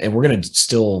 And we're going to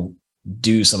still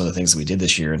do some of the things that we did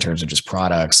this year in terms of just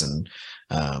products and,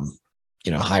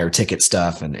 higher ticket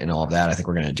stuff and all of that. I think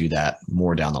we're going to do that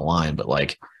more down the line, but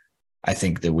like, I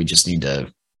think that we just need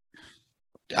to,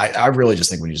 I really just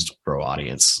think we just grow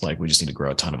audience. Like we just need to grow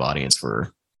a ton of audience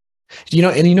for,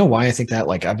 and why I think that,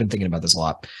 like, I've been thinking about this a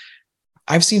lot.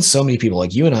 I've seen so many people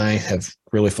like you and I have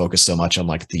really focused so much on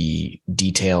like the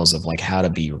details of like how to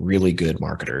be really good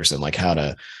marketers and like how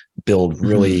to build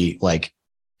really like,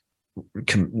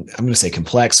 I'm going to say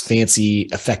complex, fancy,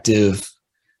 effective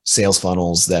sales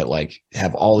funnels that like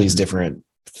have all these different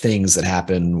things that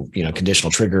happen,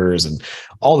 conditional triggers and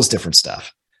all this different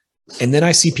stuff. And then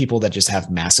I see people that just have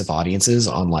massive audiences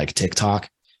on like TikTok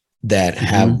that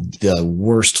have the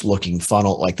worst looking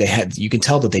funnel. Like you can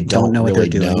tell that they don't know what they're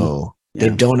doing. They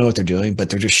don't know what they're doing, but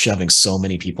they're just shoving so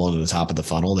many people into the top of the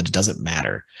funnel that it doesn't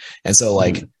matter. And so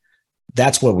like,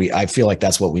 that's what I feel like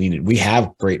that's what we needed. We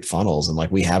have great funnels and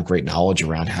like, we have great knowledge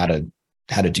around how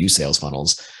to do sales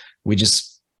funnels. We just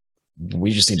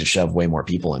need to shove way more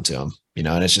people into them,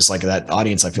 and it's just like that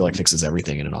audience, I feel like fixes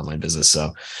everything in an online business.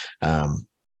 So,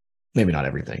 maybe not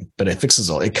everything, but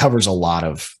it covers a lot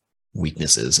of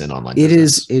weaknesses in online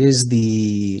business.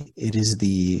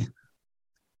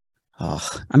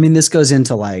 This goes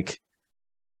into like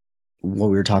what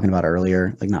we were talking about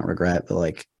earlier, like not regret, but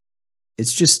like,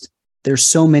 it's just, there's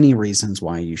so many reasons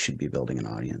why you should be building an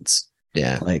audience.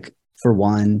 Yeah. Like for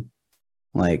one,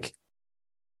 like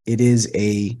it is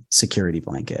a security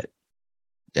blanket.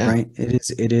 Yeah. Right.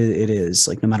 It is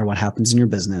like, no matter what happens in your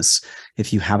business,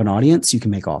 if you have an audience, you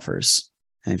can make offers.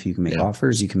 And if you can make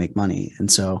offers, you can make money. And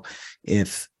so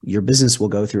if your business will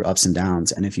go through ups and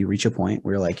downs, and if you reach a point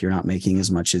where like you're not making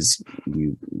as much as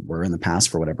you were in the past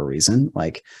for whatever reason,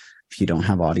 like if you don't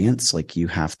have audience, like you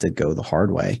have to go the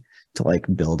hard way to like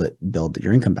build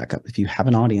your income back up. If you have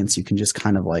an audience, you can just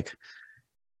kind of like,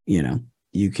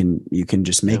 you can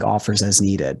just make offers as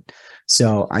needed.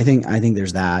 So I think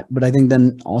there's that, but I think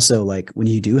then also like when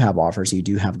you do have offers, you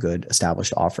do have good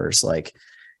established offers, like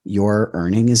your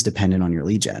earning is dependent on your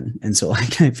lead gen. And so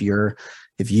like if you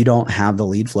don't have the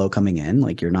lead flow coming in,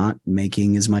 like you're not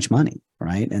making as much money.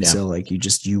 Right. And so like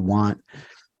you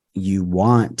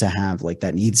want to have like,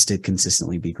 that needs to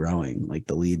consistently be growing. Like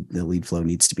the lead flow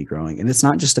needs to be growing. And it's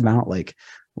not just about like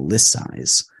list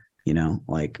size,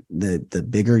 like the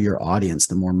bigger your audience,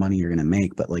 the more money you're going to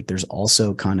make. But like, there's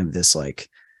also kind of this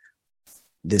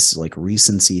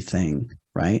recency thing,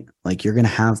 right? Like you're going to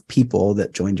have people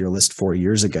that joined your list 4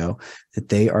 years ago that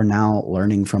they are now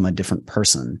learning from a different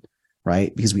person,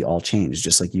 right? Because we all change,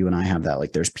 just like you and I have that.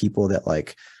 Like there's people that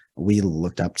like we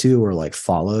looked up to or like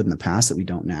followed in the past that we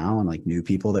don't now, and like new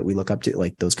people that we look up to,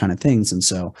 like those kind of things. And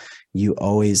so you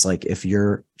always like, if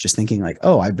you're just thinking like,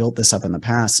 oh, I built this up in the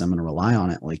past, so I'm going to rely on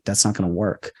it, like that's not going to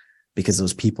work, because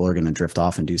those people are going to drift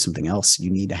off and do something else. You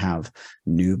need to have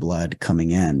new blood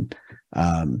coming in.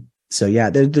 So yeah,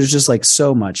 there's just like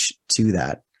so much to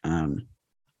that. And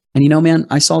man,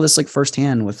 I saw this like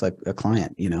firsthand with like a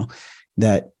client,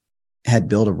 that had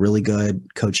built a really good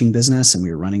coaching business, and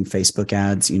we were running Facebook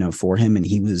ads, for him. And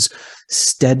he was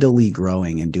steadily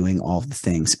growing and doing all of the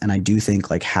things. And I do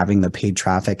think like having the paid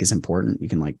traffic is important. You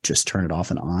can like just turn it off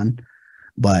and on.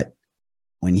 But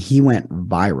when he went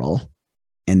viral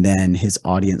and then his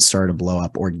audience started to blow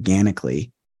up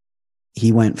organically,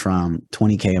 he went from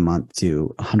 20K a month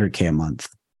to 100K a month,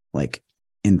 like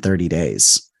in 30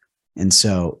 days. And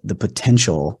so the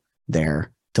potential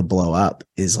there to blow up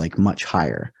is like much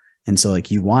higher. And so like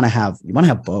you want to have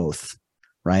both,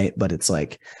 right? But it's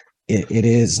like, it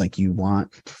is like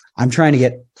I'm trying to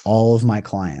get all of my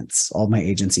clients, all of my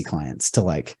agency clients to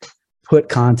like put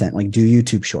content, like do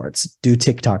YouTube shorts, do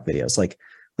TikTok videos, like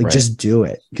right. Just do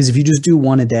it. Because if you just do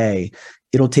one a day,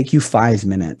 it'll take you 5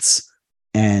 minutes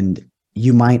and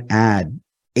you might add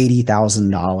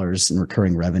 $80,000 in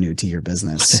recurring revenue to your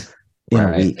business in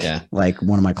a week. Yeah. Like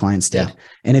one of my clients did. Yeah.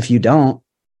 And if you don't,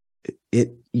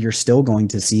 you're still going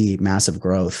to see massive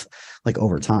growth like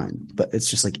over time, but it's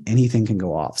just like anything can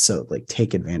go off. So like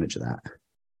take advantage of that.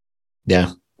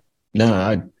 Yeah. No,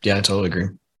 I totally agree.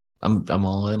 I'm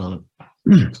all in on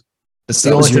it. It's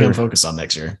the only thing I'm focused on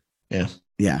next year. Yeah.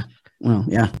 Yeah. Well,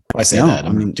 yeah. I say that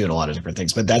I'm doing a lot of different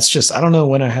things, but that's just, I don't know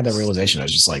when I had that realization. I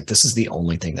was just like, this is the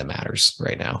only thing that matters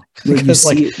right now. You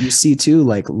see too,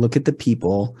 like, look at the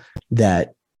people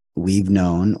that we've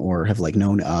known or have like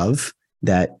known of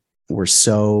that were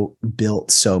so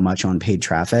built so much on paid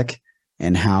traffic,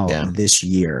 and how this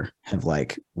year have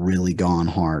like really gone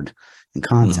hard in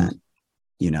content,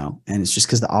 you know, and it's just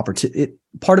because the opportunity,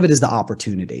 part of it is the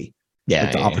opportunity.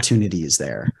 Like the opportunity is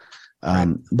there.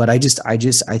 But I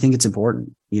think it's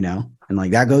important, you know, and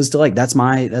like that goes to like, that's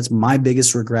my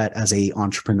biggest regret as a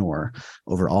entrepreneur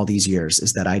over all these years,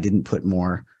 is that I didn't put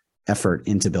more effort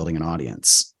into building an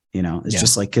audience. You know, it's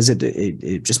just like, cause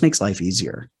it just makes life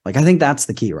easier. Like, I think that's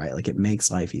the key, right? Like it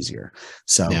makes life easier.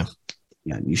 So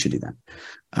yeah, you should do that.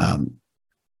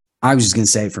 I was just going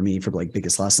to say, for me, for like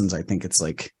biggest lessons, I think it's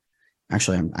like,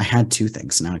 actually, I had two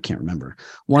things. Now I can't remember.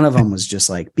 One of them was just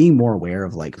like being more aware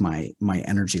of like my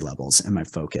energy levels and my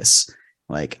focus.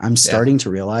 Like I'm starting to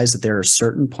realize that there are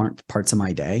certain parts of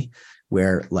my day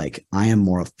where like I am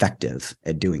more effective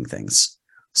at doing things.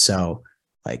 So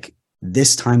like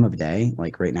this time of day,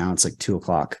 like right now it's like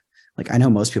 2:00. Like I know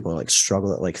most people like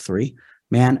struggle at like 3.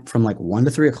 Man, from like 1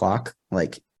 to 3 o'clock,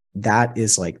 like that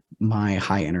is like my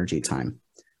high energy time.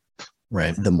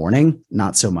 Right. The morning,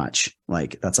 not so much.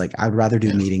 Like that's like, I'd rather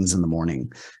do meetings in the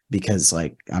morning, because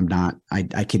like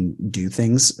I can do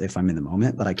things if I'm in the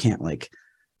moment, but I can't like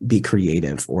be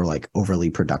creative or like overly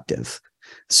productive.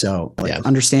 So like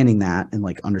understanding that, and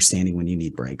like understanding when you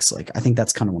need breaks. Like I think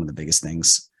that's kind of one of the biggest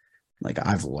things like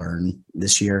I've learned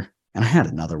this year. And I had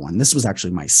another one. This was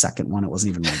actually my second one. It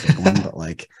wasn't even my big one, but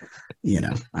like, you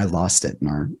know, I lost it in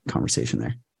our conversation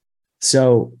there.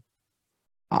 So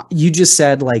you just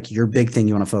said like your big thing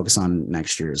you want to focus on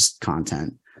next year's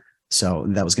content. So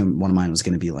that was one of mine was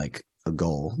going to be like a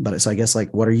goal. But so I guess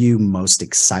like, what are you most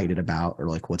excited about, or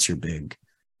like, what's your big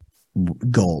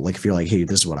goal? Like if you're like, hey,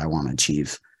 this is what I want to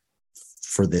achieve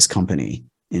for this company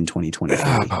in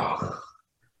 2023.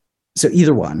 So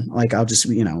either one, like I'll just,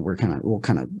 you know, we'll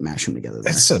kind of mash them together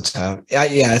there. It's so tough. Yeah.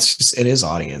 It is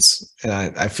audience. And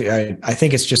I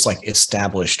think it's just like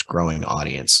established growing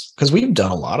audience, because we've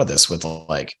done a lot of this with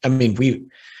like, I mean,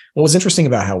 what was interesting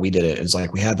about how we did it is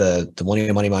like we had the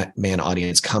Millennial Money Man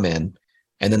audience come in,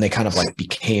 and then they kind of like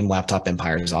became Laptop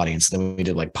Empire's audience. Then we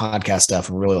did like podcast stuff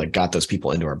and really like got those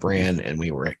people into our brand. And we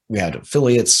had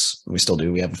affiliates. We still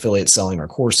do. We have affiliates selling our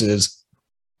courses.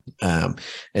 And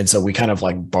so we kind of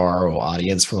like borrow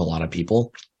audience from a lot of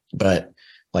people, but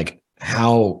like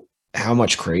how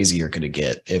much crazier could it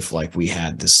get if like we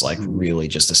had this like really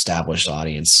just established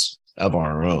audience of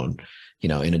our own, you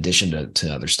know, in addition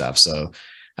to other stuff. So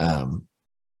I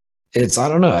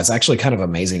don't know, it's actually kind of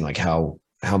amazing like how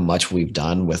much we've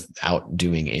done without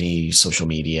doing any social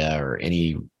media or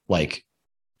any like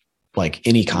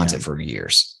any content for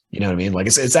years. You know what I mean? Like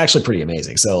it's actually pretty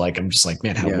amazing. So like, I'm just like,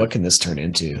 man, what can this turn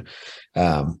into?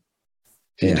 And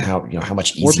how, you know, how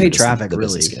much easier more paid traffic,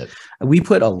 really. Get? We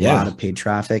put a lot of paid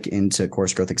traffic into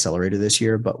Course Growth Accelerator this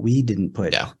year, but we didn't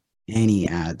put any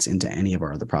ads into any of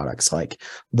our other products. Like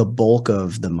the bulk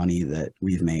of the money that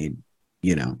we've made,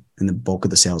 you know, and the bulk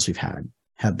of the sales we've had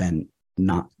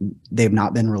they've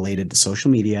not been related to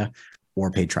social media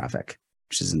or paid traffic,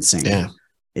 which is insane. Yeah.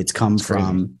 It's come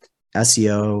from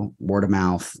SEO, word of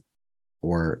mouth,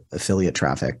 or affiliate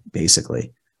traffic,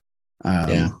 basically.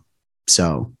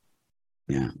 So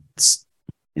yeah, it's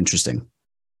interesting.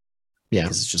 Yeah.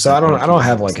 It's just so like, I don't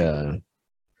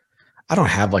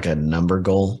have like a number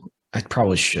goal. I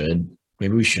probably should.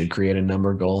 Maybe we should create a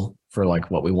number goal for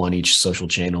like what we want each social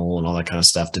channel and all that kind of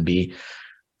stuff to be.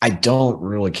 I don't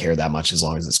really care that much as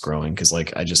long as it's growing. Cause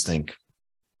like, I just think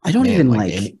I don't even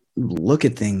like look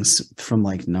at things from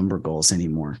like number goals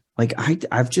anymore. Like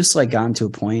I've just like gotten to a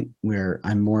point where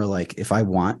I'm more like, if I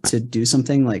want to do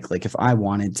something like if I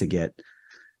wanted to get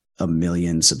 1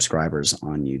 million subscribers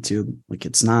on YouTube, like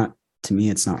it's not, to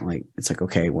me, it's not like, it's like,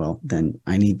 okay, well then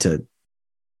I need to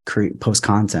post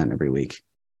content every week.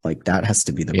 Like that has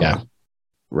to be the goal.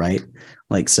 Right.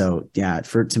 Like, so yeah,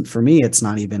 for me, it's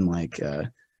not even like,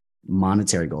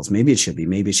 monetary goals. Maybe it should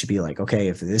be like, okay,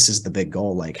 if this is the big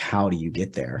goal, like how do you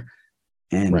get there?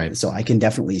 And so I can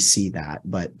definitely see that.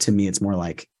 But to me, it's more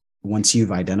like once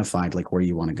you've identified like where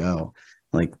you want to go,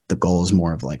 like the goal is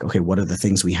more of like, okay, what are the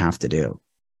things we have to do?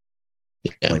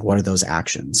 Like, what are those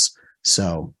actions?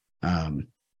 So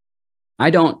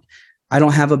I don't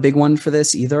have a big one for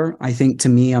this either. I think to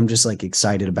me, I'm just like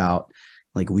excited about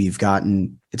like we've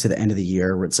gotten to the end of the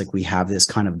year where it's like we have this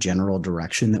kind of general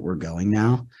direction that we're going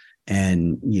now.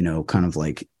 And, you know, kind of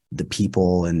like the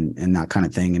people and that kind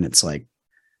of thing. And it's like,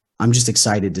 I'm just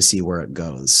excited to see where it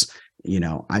goes. You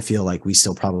know, I feel like we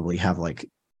still probably have like,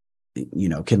 you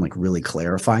know, can like really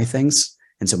clarify things.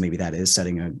 And so maybe that is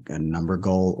setting a number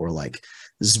goal, or like,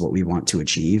 this is what we want to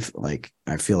achieve. Like,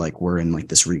 I feel like we're in like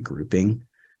this regrouping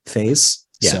phase.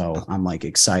 Yeah. So I'm like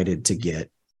excited to get,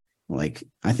 like,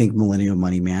 I think Millennial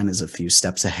Money Man is a few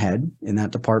steps ahead in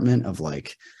that department of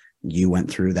like, you went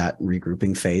through that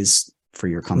regrouping phase for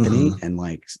your company and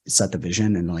like set the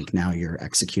vision, and like now you're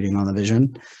executing on the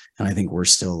vision. And I think we're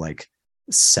still like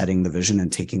setting the vision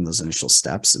and taking those initial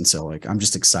steps. And so like, I'm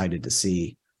just excited to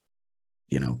see,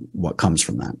 what comes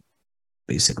from that,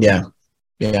 basically. Yeah.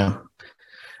 Yeah.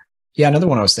 Yeah. Another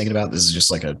one I was thinking about, this is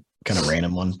just like a kind of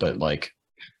random one, but like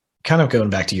kind of going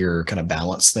back to your kind of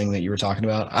balance thing that you were talking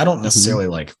about. I don't necessarily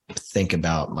like think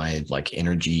about my like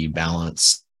energy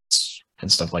balance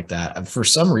and stuff like that. For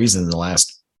some reason in the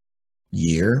last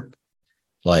year,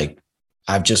 like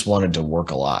I've just wanted to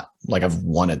work a lot. Like I've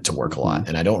wanted to work a lot,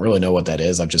 and I don't really know what that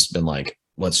is. I've just been like,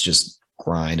 let's just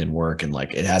grind and work. And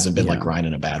like, it hasn't been like grind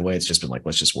in a bad way. It's just been like,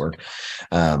 let's just work.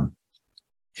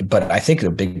 But I think a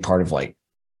big part of like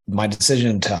my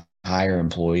decision to hire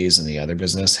employees in the other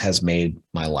business has made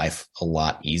my life a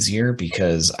lot easier,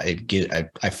 because I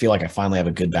feel like I finally have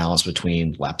a good balance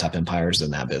between Laptop Empires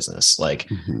and that business. Like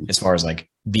as far as like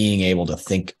being able to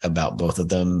think about both of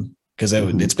them, because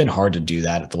it's been hard to do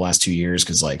that the last 2 years.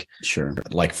 Cause like,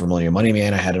 like for Millennial Money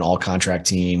Man, I had an all contract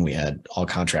team. We had all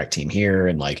contract team here.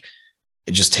 And like,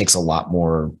 it just takes a lot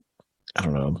more, I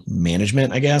don't know,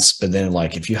 management, I guess. But then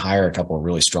like, if you hire a couple of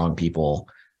really strong people,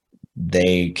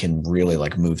 they can really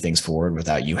like move things forward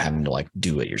without you having to like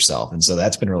do it yourself. And so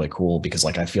that's been really cool, because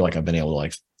like I feel like I've been able to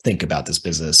like think about this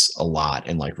business a lot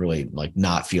and like really like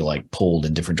not feel like pulled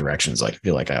in different directions. Like I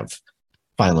feel like I've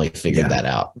finally figured that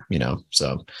out,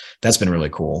 so that's been really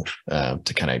cool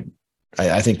to kind of,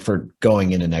 I think for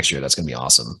going into next year, that's going to be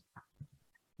awesome.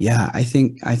 Yeah. I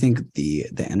think the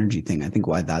energy thing, I think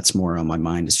why that's more on my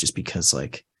mind is just because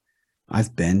like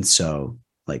I've been so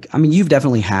like, I mean, you've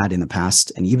definitely had in the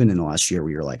past, and even in the last year,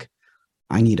 where you're like,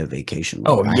 I need a vacation.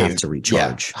 Like, I have to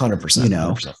recharge.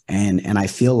 100%. And I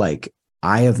feel like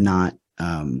I have not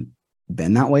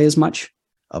been that way as much,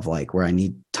 of like where I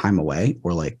need time away,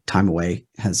 or like time away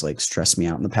has like stressed me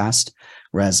out in the past.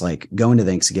 Whereas like going to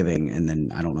Thanksgiving, and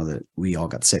then I don't know that we all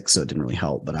got sick, so it didn't really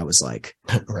help, but I was like,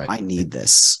 I need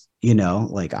this,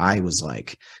 like I was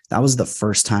like, that was the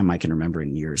first time I can remember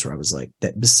in years where I was like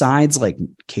that, besides like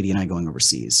Katie and I going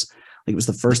overseas, like it was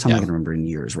the first time I can remember in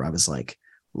years where I was like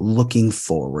looking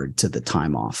forward to the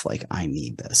time off. Like I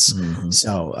need this.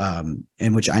 So,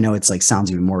 and which I know it's like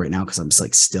sounds even more right now, cause I'm just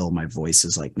like, still my voice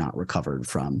is like not recovered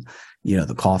from,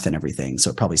 the cough and everything. So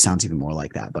it probably sounds even more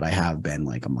like that, but I have been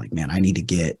like, I'm like, man, I need to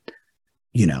get,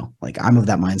 like I'm of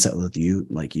that mindset with you,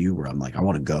 like you, where I'm like, I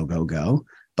want to go,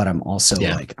 but I'm also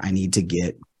like, I need to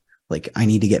get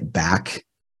back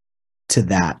to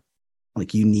that.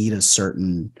 Like you need a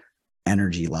certain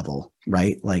energy level,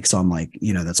 right? Like, so I'm like,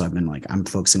 that's why I've been like, I'm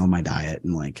focusing on my diet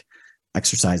and like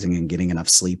exercising and getting enough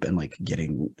sleep and like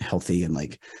getting healthy and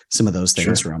like some of those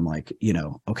things where I'm like,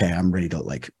 okay, I'm ready to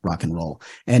like rock and roll.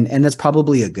 And that's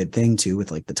probably a good thing too,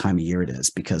 with like the time of year it is,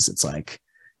 because it's like,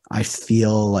 I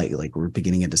feel like we're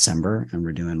beginning of December and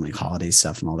we're doing like holiday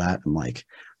stuff and all that. I'm like,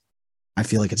 I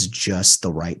feel like it's just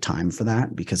the right time for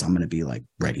that, because I'm going to be like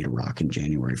ready to rock in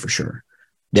January for sure.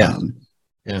 Yeah.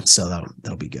 So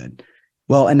that'll be good.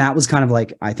 Well, and that was kind of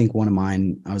like, I think one of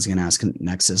mine I was going to ask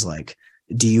next is like,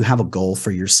 do you have a goal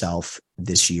for yourself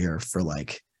this year for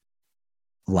like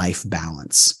life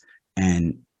balance?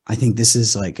 And I think this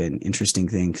is like an interesting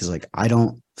thing, because like, I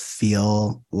don't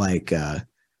feel like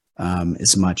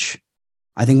as much,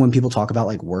 I think when people talk about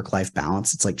like work-life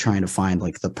balance, it's like trying to find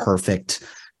like the perfect,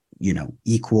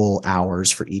 equal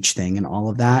hours for each thing and all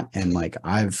of that. And like,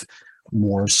 I've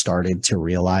more started to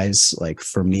realize, like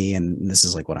for me, and this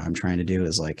is like what I'm trying to do,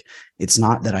 is like, it's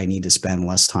not that I need to spend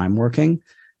less time working.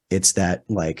 It's that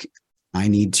like, I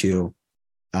need to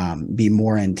be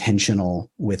more intentional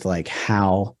with like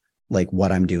how, like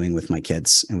what I'm doing with my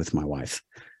kids and with my wife.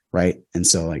 Right. And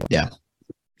so like,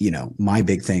 my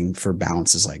big thing for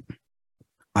balance is like,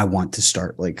 I want to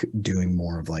start like doing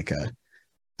more of like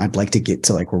I'd like to get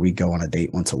to like where we go on a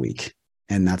date once a week.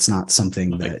 And that's not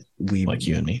something that we like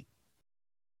you and me.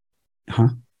 Huh?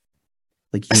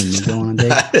 Like you and me go on a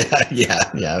date?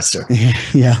 Yeah, sure.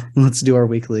 Yeah. Let's do our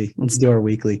weekly.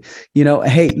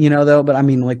 Hey, though, but I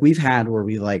mean, like we've had where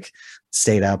we like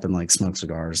stayed up and like smoked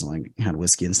cigars and like had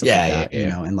whiskey and stuff like that,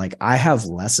 and like I have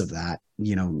less of that,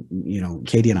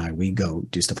 Katie and I, we go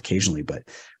do stuff occasionally, but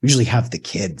we usually have the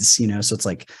kids, so it's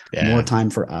like more time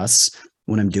for us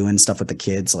when I'm doing stuff with the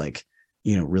kids, like,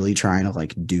 really trying to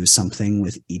like do something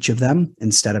with each of them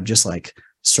instead of just like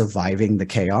surviving the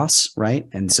chaos. Right.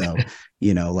 And so,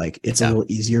 like it's a little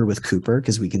easier with Cooper,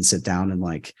 because we can sit down and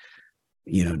like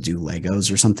do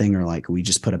Legos or something, or like we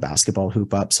just put a basketball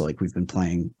hoop up. So like we've been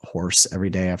playing horse every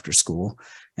day after school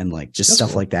and like just That's stuff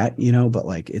cool. like that, but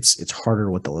like it's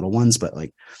harder with the little ones. But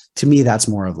like to me, that's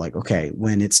more of like, okay,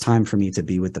 when it's time for me to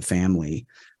be with the family,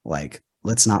 like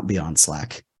let's not be on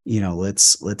Slack.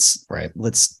 Right.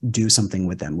 Let's do something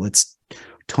with them. Let's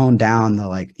tone down the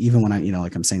like, even when I,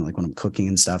 like I'm saying, like when I'm cooking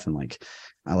and stuff, and like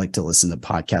I like to listen to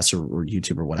podcasts or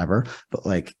YouTube or whatever. But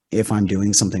like if I'm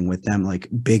doing something with them, like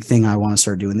big thing I want to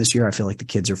start doing this year, I feel like the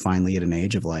kids are finally at an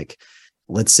age of like,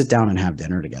 let's sit down and have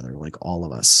dinner together, like all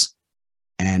of us.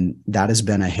 And that has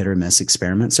been a hit or miss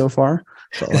experiment so far.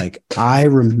 But like I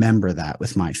remember that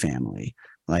with my family.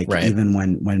 Like Right. even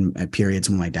when at periods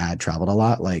when my dad traveled a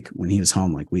lot, like when he was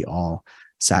home, like we all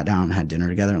sat down and had dinner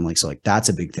together. And like, so like that's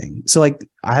a big thing. So like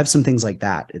I have some things like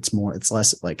that. It's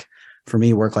less like, for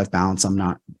me, work-life balance, I'm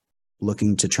not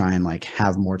looking to try and like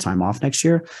have more time off next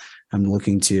year. I'm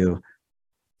looking to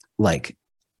like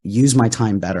use my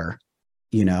time better,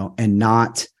 and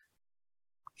not,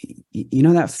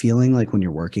 that feeling like when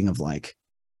you're working of like,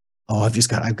 oh,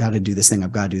 I've got to do this thing.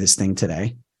 I've got to do this thing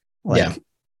today. Like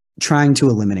trying to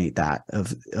eliminate that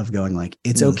of going like,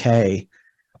 it's okay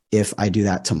if I do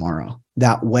that tomorrow.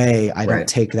 That way I don't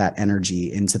take that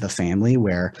energy into the family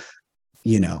where,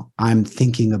 I'm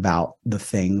thinking about the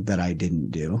thing that I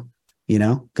didn't do,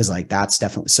 because like that's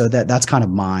definitely, so that's kind of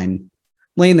mine,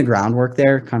 laying the groundwork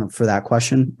there kind of for that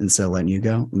question. And so letting you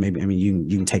go, maybe, I mean,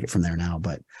 you can take it from there now,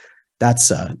 but that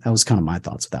was kind of my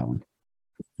thoughts with that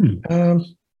one.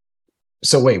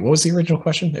 So wait, what was the original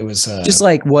question? It was just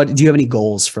like, what do you have any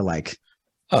goals for like,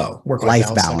 work-life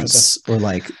life balance or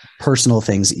like personal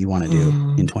things that you want to do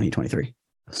in 2023?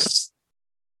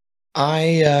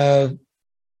 I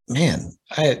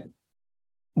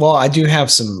do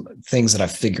have some things that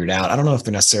I've figured out. I don't know if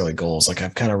they're necessarily goals. Like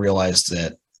I've kind of realized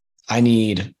that I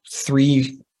need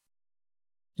 3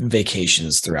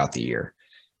 vacations throughout the year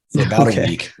for about a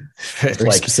week.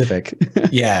 Very specific.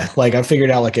 Yeah. Like I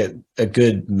figured out like a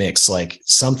good mix, like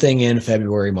something in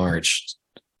February, March.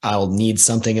 I'll need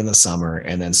something in the summer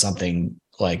and then something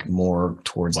like more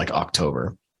towards like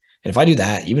October. And if I do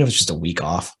that, even if it's just a week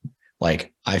off,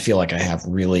 like I feel like I have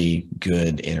really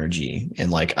good energy and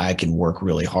like I can work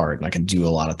really hard and I can do a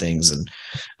lot of things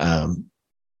and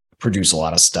produce a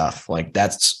lot of stuff. Like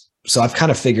so I've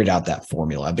kind of figured out that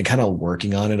formula. I've been kind of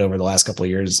working on it over the last couple of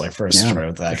years. Like first started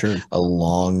with like a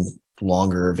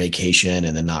longer vacation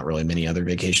and then not really many other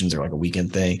vacations or like a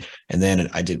weekend thing. And then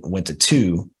went to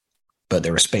 2, but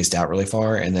they were spaced out really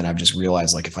far. And then I've just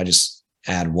realized like if I just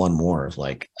add one more,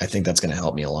 like I think that's going to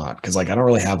help me a lot. Cause like I don't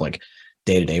really have like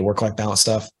day-to-day work-life balance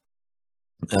stuff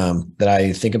that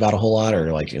I think about a whole lot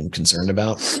or like I'm concerned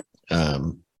about.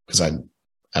 Cause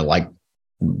I like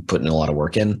putting a lot of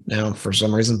work in now for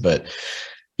some reason, but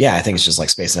yeah, I think it's just like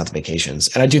spacing out the vacations.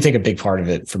 And I do think a big part of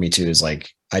it for me too, is like,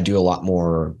 I do a lot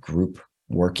more group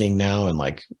working now. And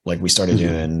like we started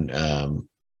doing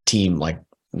team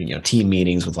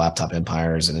meetings with Laptop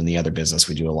Empires, and in the other business,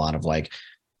 we do a lot of like,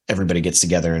 everybody gets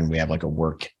together and we have like a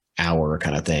work hour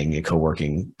kind of thing, a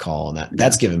co-working call. And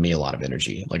that's given me a lot of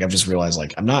energy. Like I've just realized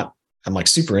like, I'm like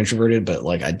super introverted, but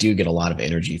like I do get a lot of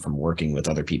energy from working with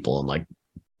other people. And like,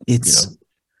 it's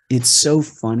so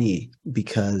funny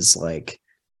because like,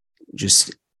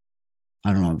 just,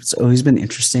 I don't know. It's always been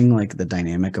interesting, like the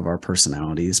dynamic of our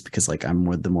personalities, because like I'm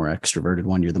the more extroverted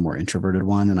one, you're the more introverted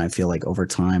one. And I feel like over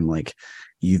time, like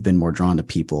you've been more drawn to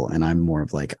people and I'm more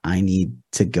of like, I need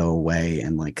to go away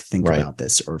and like think about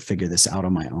this or figure this out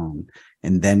on my own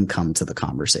and then come to the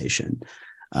conversation.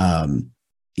 So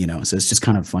it's just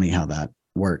kind of funny how that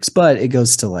works, but it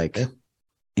goes to like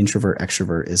introvert,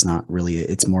 extrovert is not really,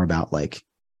 it's more about like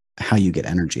how you get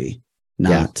energy,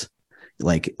 not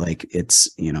like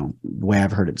it's, the way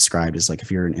I've heard it described is like,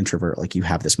 if you're an introvert, like you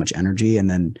have this much energy and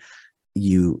then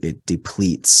it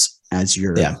depletes as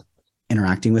you're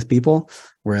interacting with people.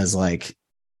 Whereas like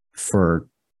for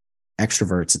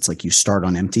extroverts, it's like you start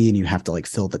on empty and you have to like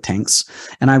fill the tanks.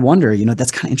 And I wonder,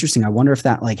 that's kind of interesting. I wonder if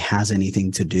that like has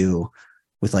anything to do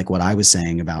with like what I was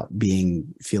saying about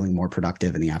feeling more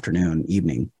productive in the afternoon,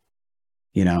 evening,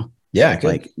 Yeah,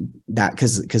 like that,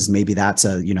 because maybe that's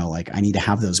like I need to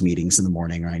have those meetings in the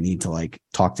morning, or I need to like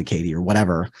talk to Katie or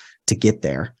whatever to get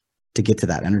there, to get to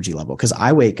that energy level. Because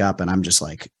I wake up and I'm just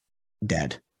like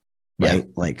dead, right?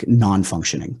 Like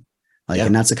non-functioning. Like,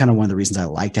 and that's kind of one of the reasons I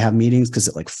like to have meetings, because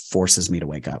it like forces me to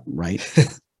wake up, right?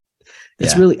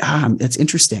 It's really it's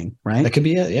interesting, right? That could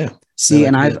be it. Yeah. See,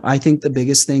 and I think the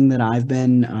biggest thing that I've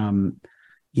been,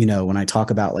 when I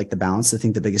talk about like the balance, I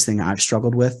think the biggest thing I've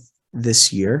struggled with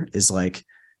this year is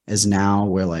now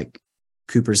where like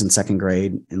Cooper's in 2nd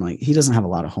grade and like he doesn't have a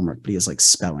lot of homework, but he has like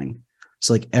spelling.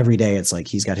 So like every day it's like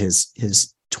he's got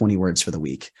his 20 words for the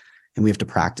week and we have to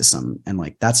practice them. And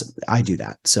like I do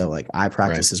that. So like I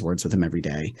practice his words with him every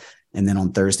day. And then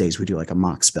on Thursdays we do like a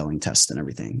mock spelling test and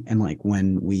everything. And like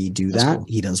when we do that, cool.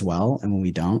 He does well. And when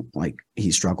we don't, like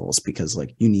he struggles because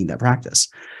like you need that practice.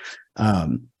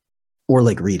 Or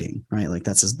like reading, right? Like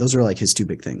those are like his two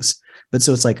big things. But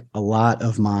so it's like a lot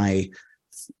of my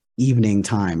evening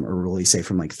time, or really say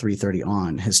from like 3:30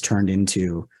 on, has turned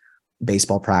into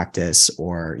baseball practice,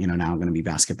 or, you know, now I'm going to be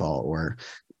basketball, or,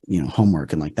 you know,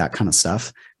 homework and like that kind of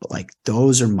stuff. But like,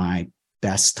 those are my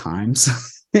best times,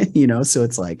 you know? So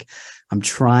it's like, I'm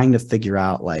trying to figure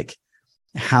out like,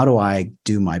 how do I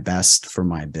do my best for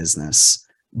my business?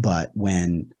 But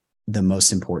when the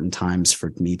most important times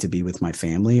for me to be with my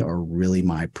family are really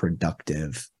my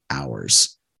productive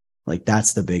hours. Like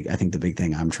that's I think the big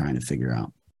thing I'm trying to figure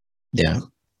out. Yeah.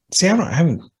 See,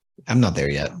 I'm not there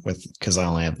yet because I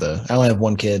only have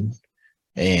one kid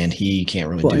and he can't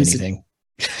really do anything.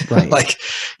 Right. Like,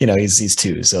 you know, he's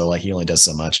 2. So like he only does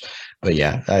so much, but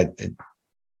yeah,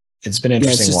 it's been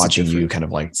interesting watching you kind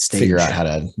of like figure out how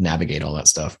to navigate all that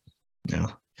stuff. Yeah.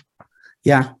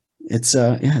 Yeah. It's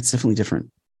definitely different.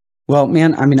 Well,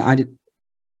 man, I mean,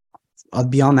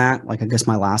 beyond that, like, I guess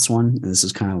my last one, and this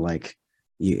is kind of like,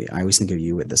 I always think of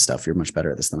you with this stuff. You're much better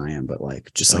at this than I am, but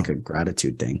like, just like a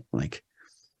gratitude thing. Like,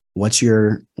 what's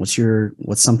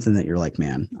something that you're like,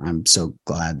 man, I'm so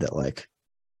glad that like,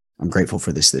 I'm grateful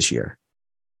for this year,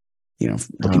 you know,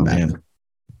 looking back.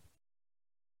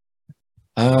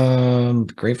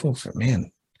 Grateful for, man.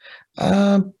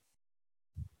 That's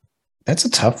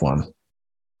a tough one.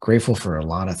 Grateful for a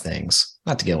lot of things,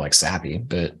 not to get like sappy,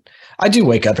 but I do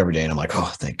wake up every day and I'm like,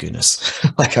 oh, thank goodness.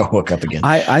 Like I woke up again.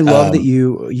 I love that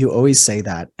you always say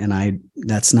that. And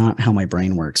that's not how my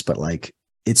brain works, but like,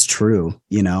 it's true,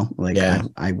 you know, like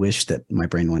I wish that my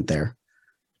brain went there.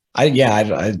 I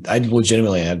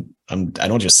legitimately, I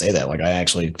don't just say that. Like I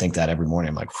actually think that every morning.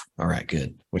 I'm like, all right,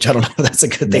 good. Which I don't know if that's a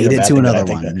good thing. Made it to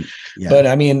another one. Yeah. But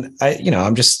I mean,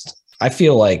 I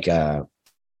feel like,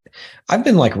 I've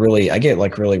been like I get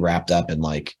like really wrapped up in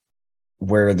like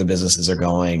where the businesses are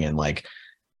going and like,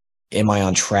 am I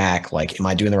on track? Like, am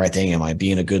I doing the right thing? Am I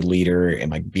being a good leader?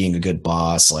 Am I being a good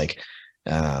boss? Like,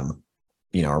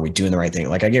 you know, are we doing the right thing?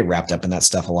 Like I get wrapped up in that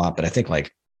stuff a lot, but I think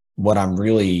like I'm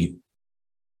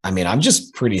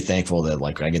just pretty thankful that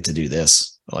like I get to do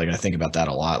this. Like I think about that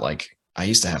a lot. Like I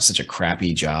used to have such a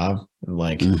crappy job,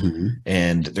 like,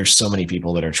 and there's so many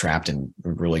people that are trapped in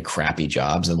really crappy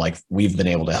jobs. And like, we've been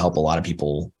able to help a lot of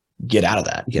people get out of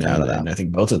that. And I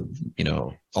think both of, you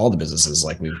know, all the businesses,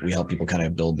 like we help people kind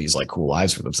of build these like cool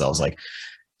lives for themselves. Like,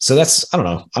 so that's, I don't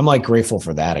know. I'm like grateful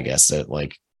for that, I guess, that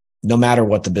like, no matter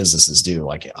what the businesses do,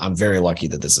 like I'm very lucky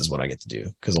that this is what I get to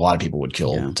do. Cause a lot of people would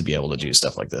kill to be able to do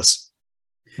stuff like this.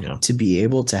 You know, to be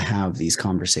able to have these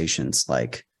conversations,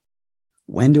 like,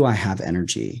 when do I have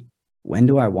energy? When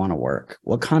do I want to work?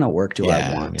 What kind of work do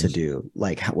I want to do?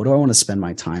 Like, what do I want to spend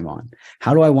my time on?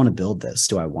 How do I want to build this?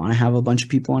 Do I want to have a bunch of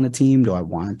people on a team? Do I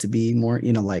want it to be more,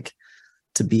 you know, like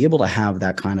to be able to have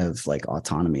that kind of like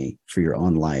autonomy for your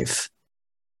own life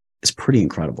is pretty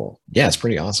incredible. Yeah, it's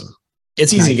pretty awesome.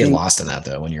 It's easy to get lost in that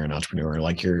though when you're an entrepreneur,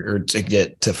 like or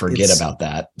to forget about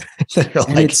that.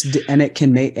 And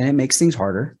it makes things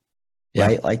harder,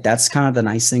 right? Like that's kind of the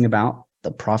nice thing about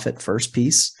the profit first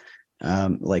piece.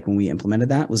 Like when we implemented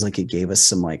that was like, it gave us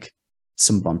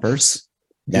some bumpers,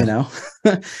 you know?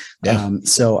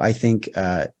 So I think,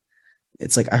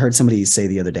 it's like, I heard somebody say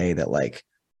the other day that like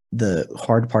the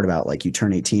hard part about like you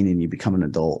turn 18 and you become an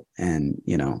adult, and,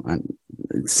 you know,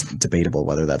 it's debatable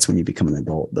whether that's when you become an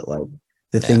adult, but like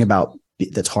the thing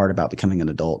that's hard about becoming an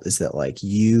adult is that like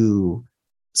you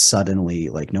suddenly,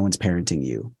 like no one's parenting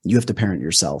you. You have to parent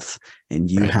yourself,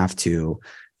 and you have to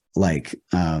like,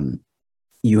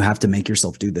 you have to make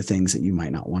yourself do the things that you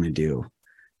might not want to do.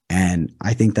 And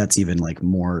I think that's even like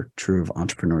more true of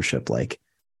entrepreneurship. Like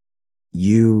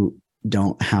you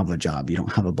don't have a job. You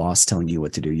don't have a boss telling you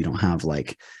what to do. You don't have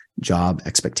like job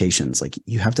expectations. Like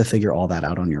you have to figure all that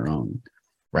out on your own.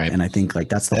 Right. And I think like,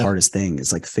 that's the hardest thing,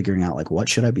 is like figuring out like, what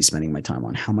should I be spending my time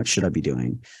on? How much should I be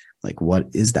doing? Like, what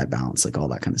is that balance? Like all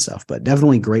that kind of stuff, but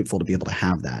definitely grateful to be able to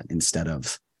have that instead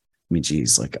of, I mean,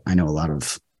 geez, like I know a lot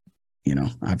of, you know,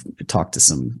 I've talked to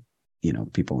some, you know,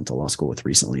 people I went to law school with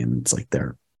recently, and it's like,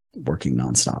 they're working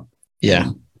nonstop.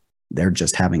 Yeah. They're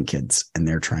just having kids and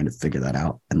they're trying to figure that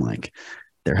out. And like,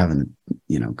 they're having,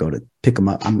 you know, go to pick them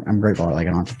up. I'm grateful. Like I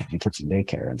don't have to kitchen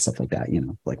daycare and stuff like that. You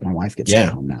know, like my wife gets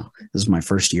home now. This is my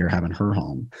first year having her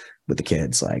home with the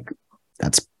kids. Like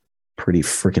that's pretty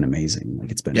freaking amazing.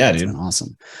 Like it's been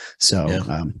awesome. So,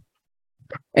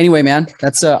 Anyway, man,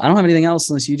 that's I don't have anything else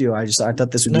unless you do. I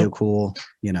thought this would be a cool,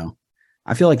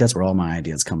 I feel like that's where all my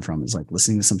ideas come from, is like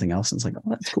listening to something else and it's like, oh,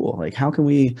 that's cool. Like, how can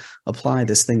we apply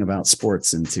this thing about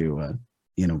sports into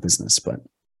business? But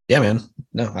yeah, man.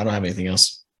 No, I don't have anything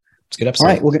else. It's a good episode.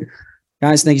 All right. Well,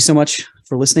 guys, thank you so much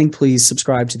for listening. Please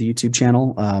subscribe to the YouTube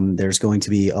channel. There's going to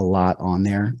be a lot on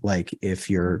there. Like, if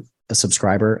you're a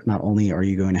subscriber, not only are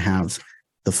you going to have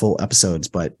the full episodes,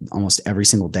 but almost every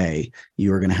single day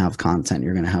you are going to have content.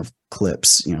 You're going to have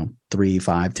clips, 3,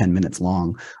 5, 10 minutes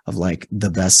long of like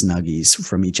the best nuggies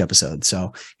from each episode.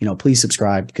 So, please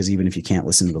subscribe, because even if you can't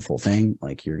listen to the full thing,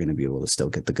 like, you're going to be able to still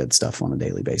get the good stuff on a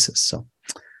daily basis. So,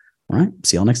 all right.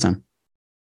 See y'all next time.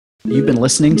 You've been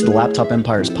listening to the Laptop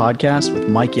Empires podcast with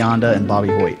Mike Yanda and Bobby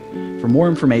Hoyt. For more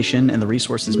information and the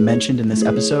resources mentioned in this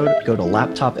episode, go to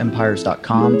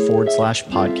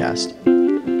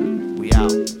laptopempires.com/podcast. We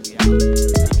out.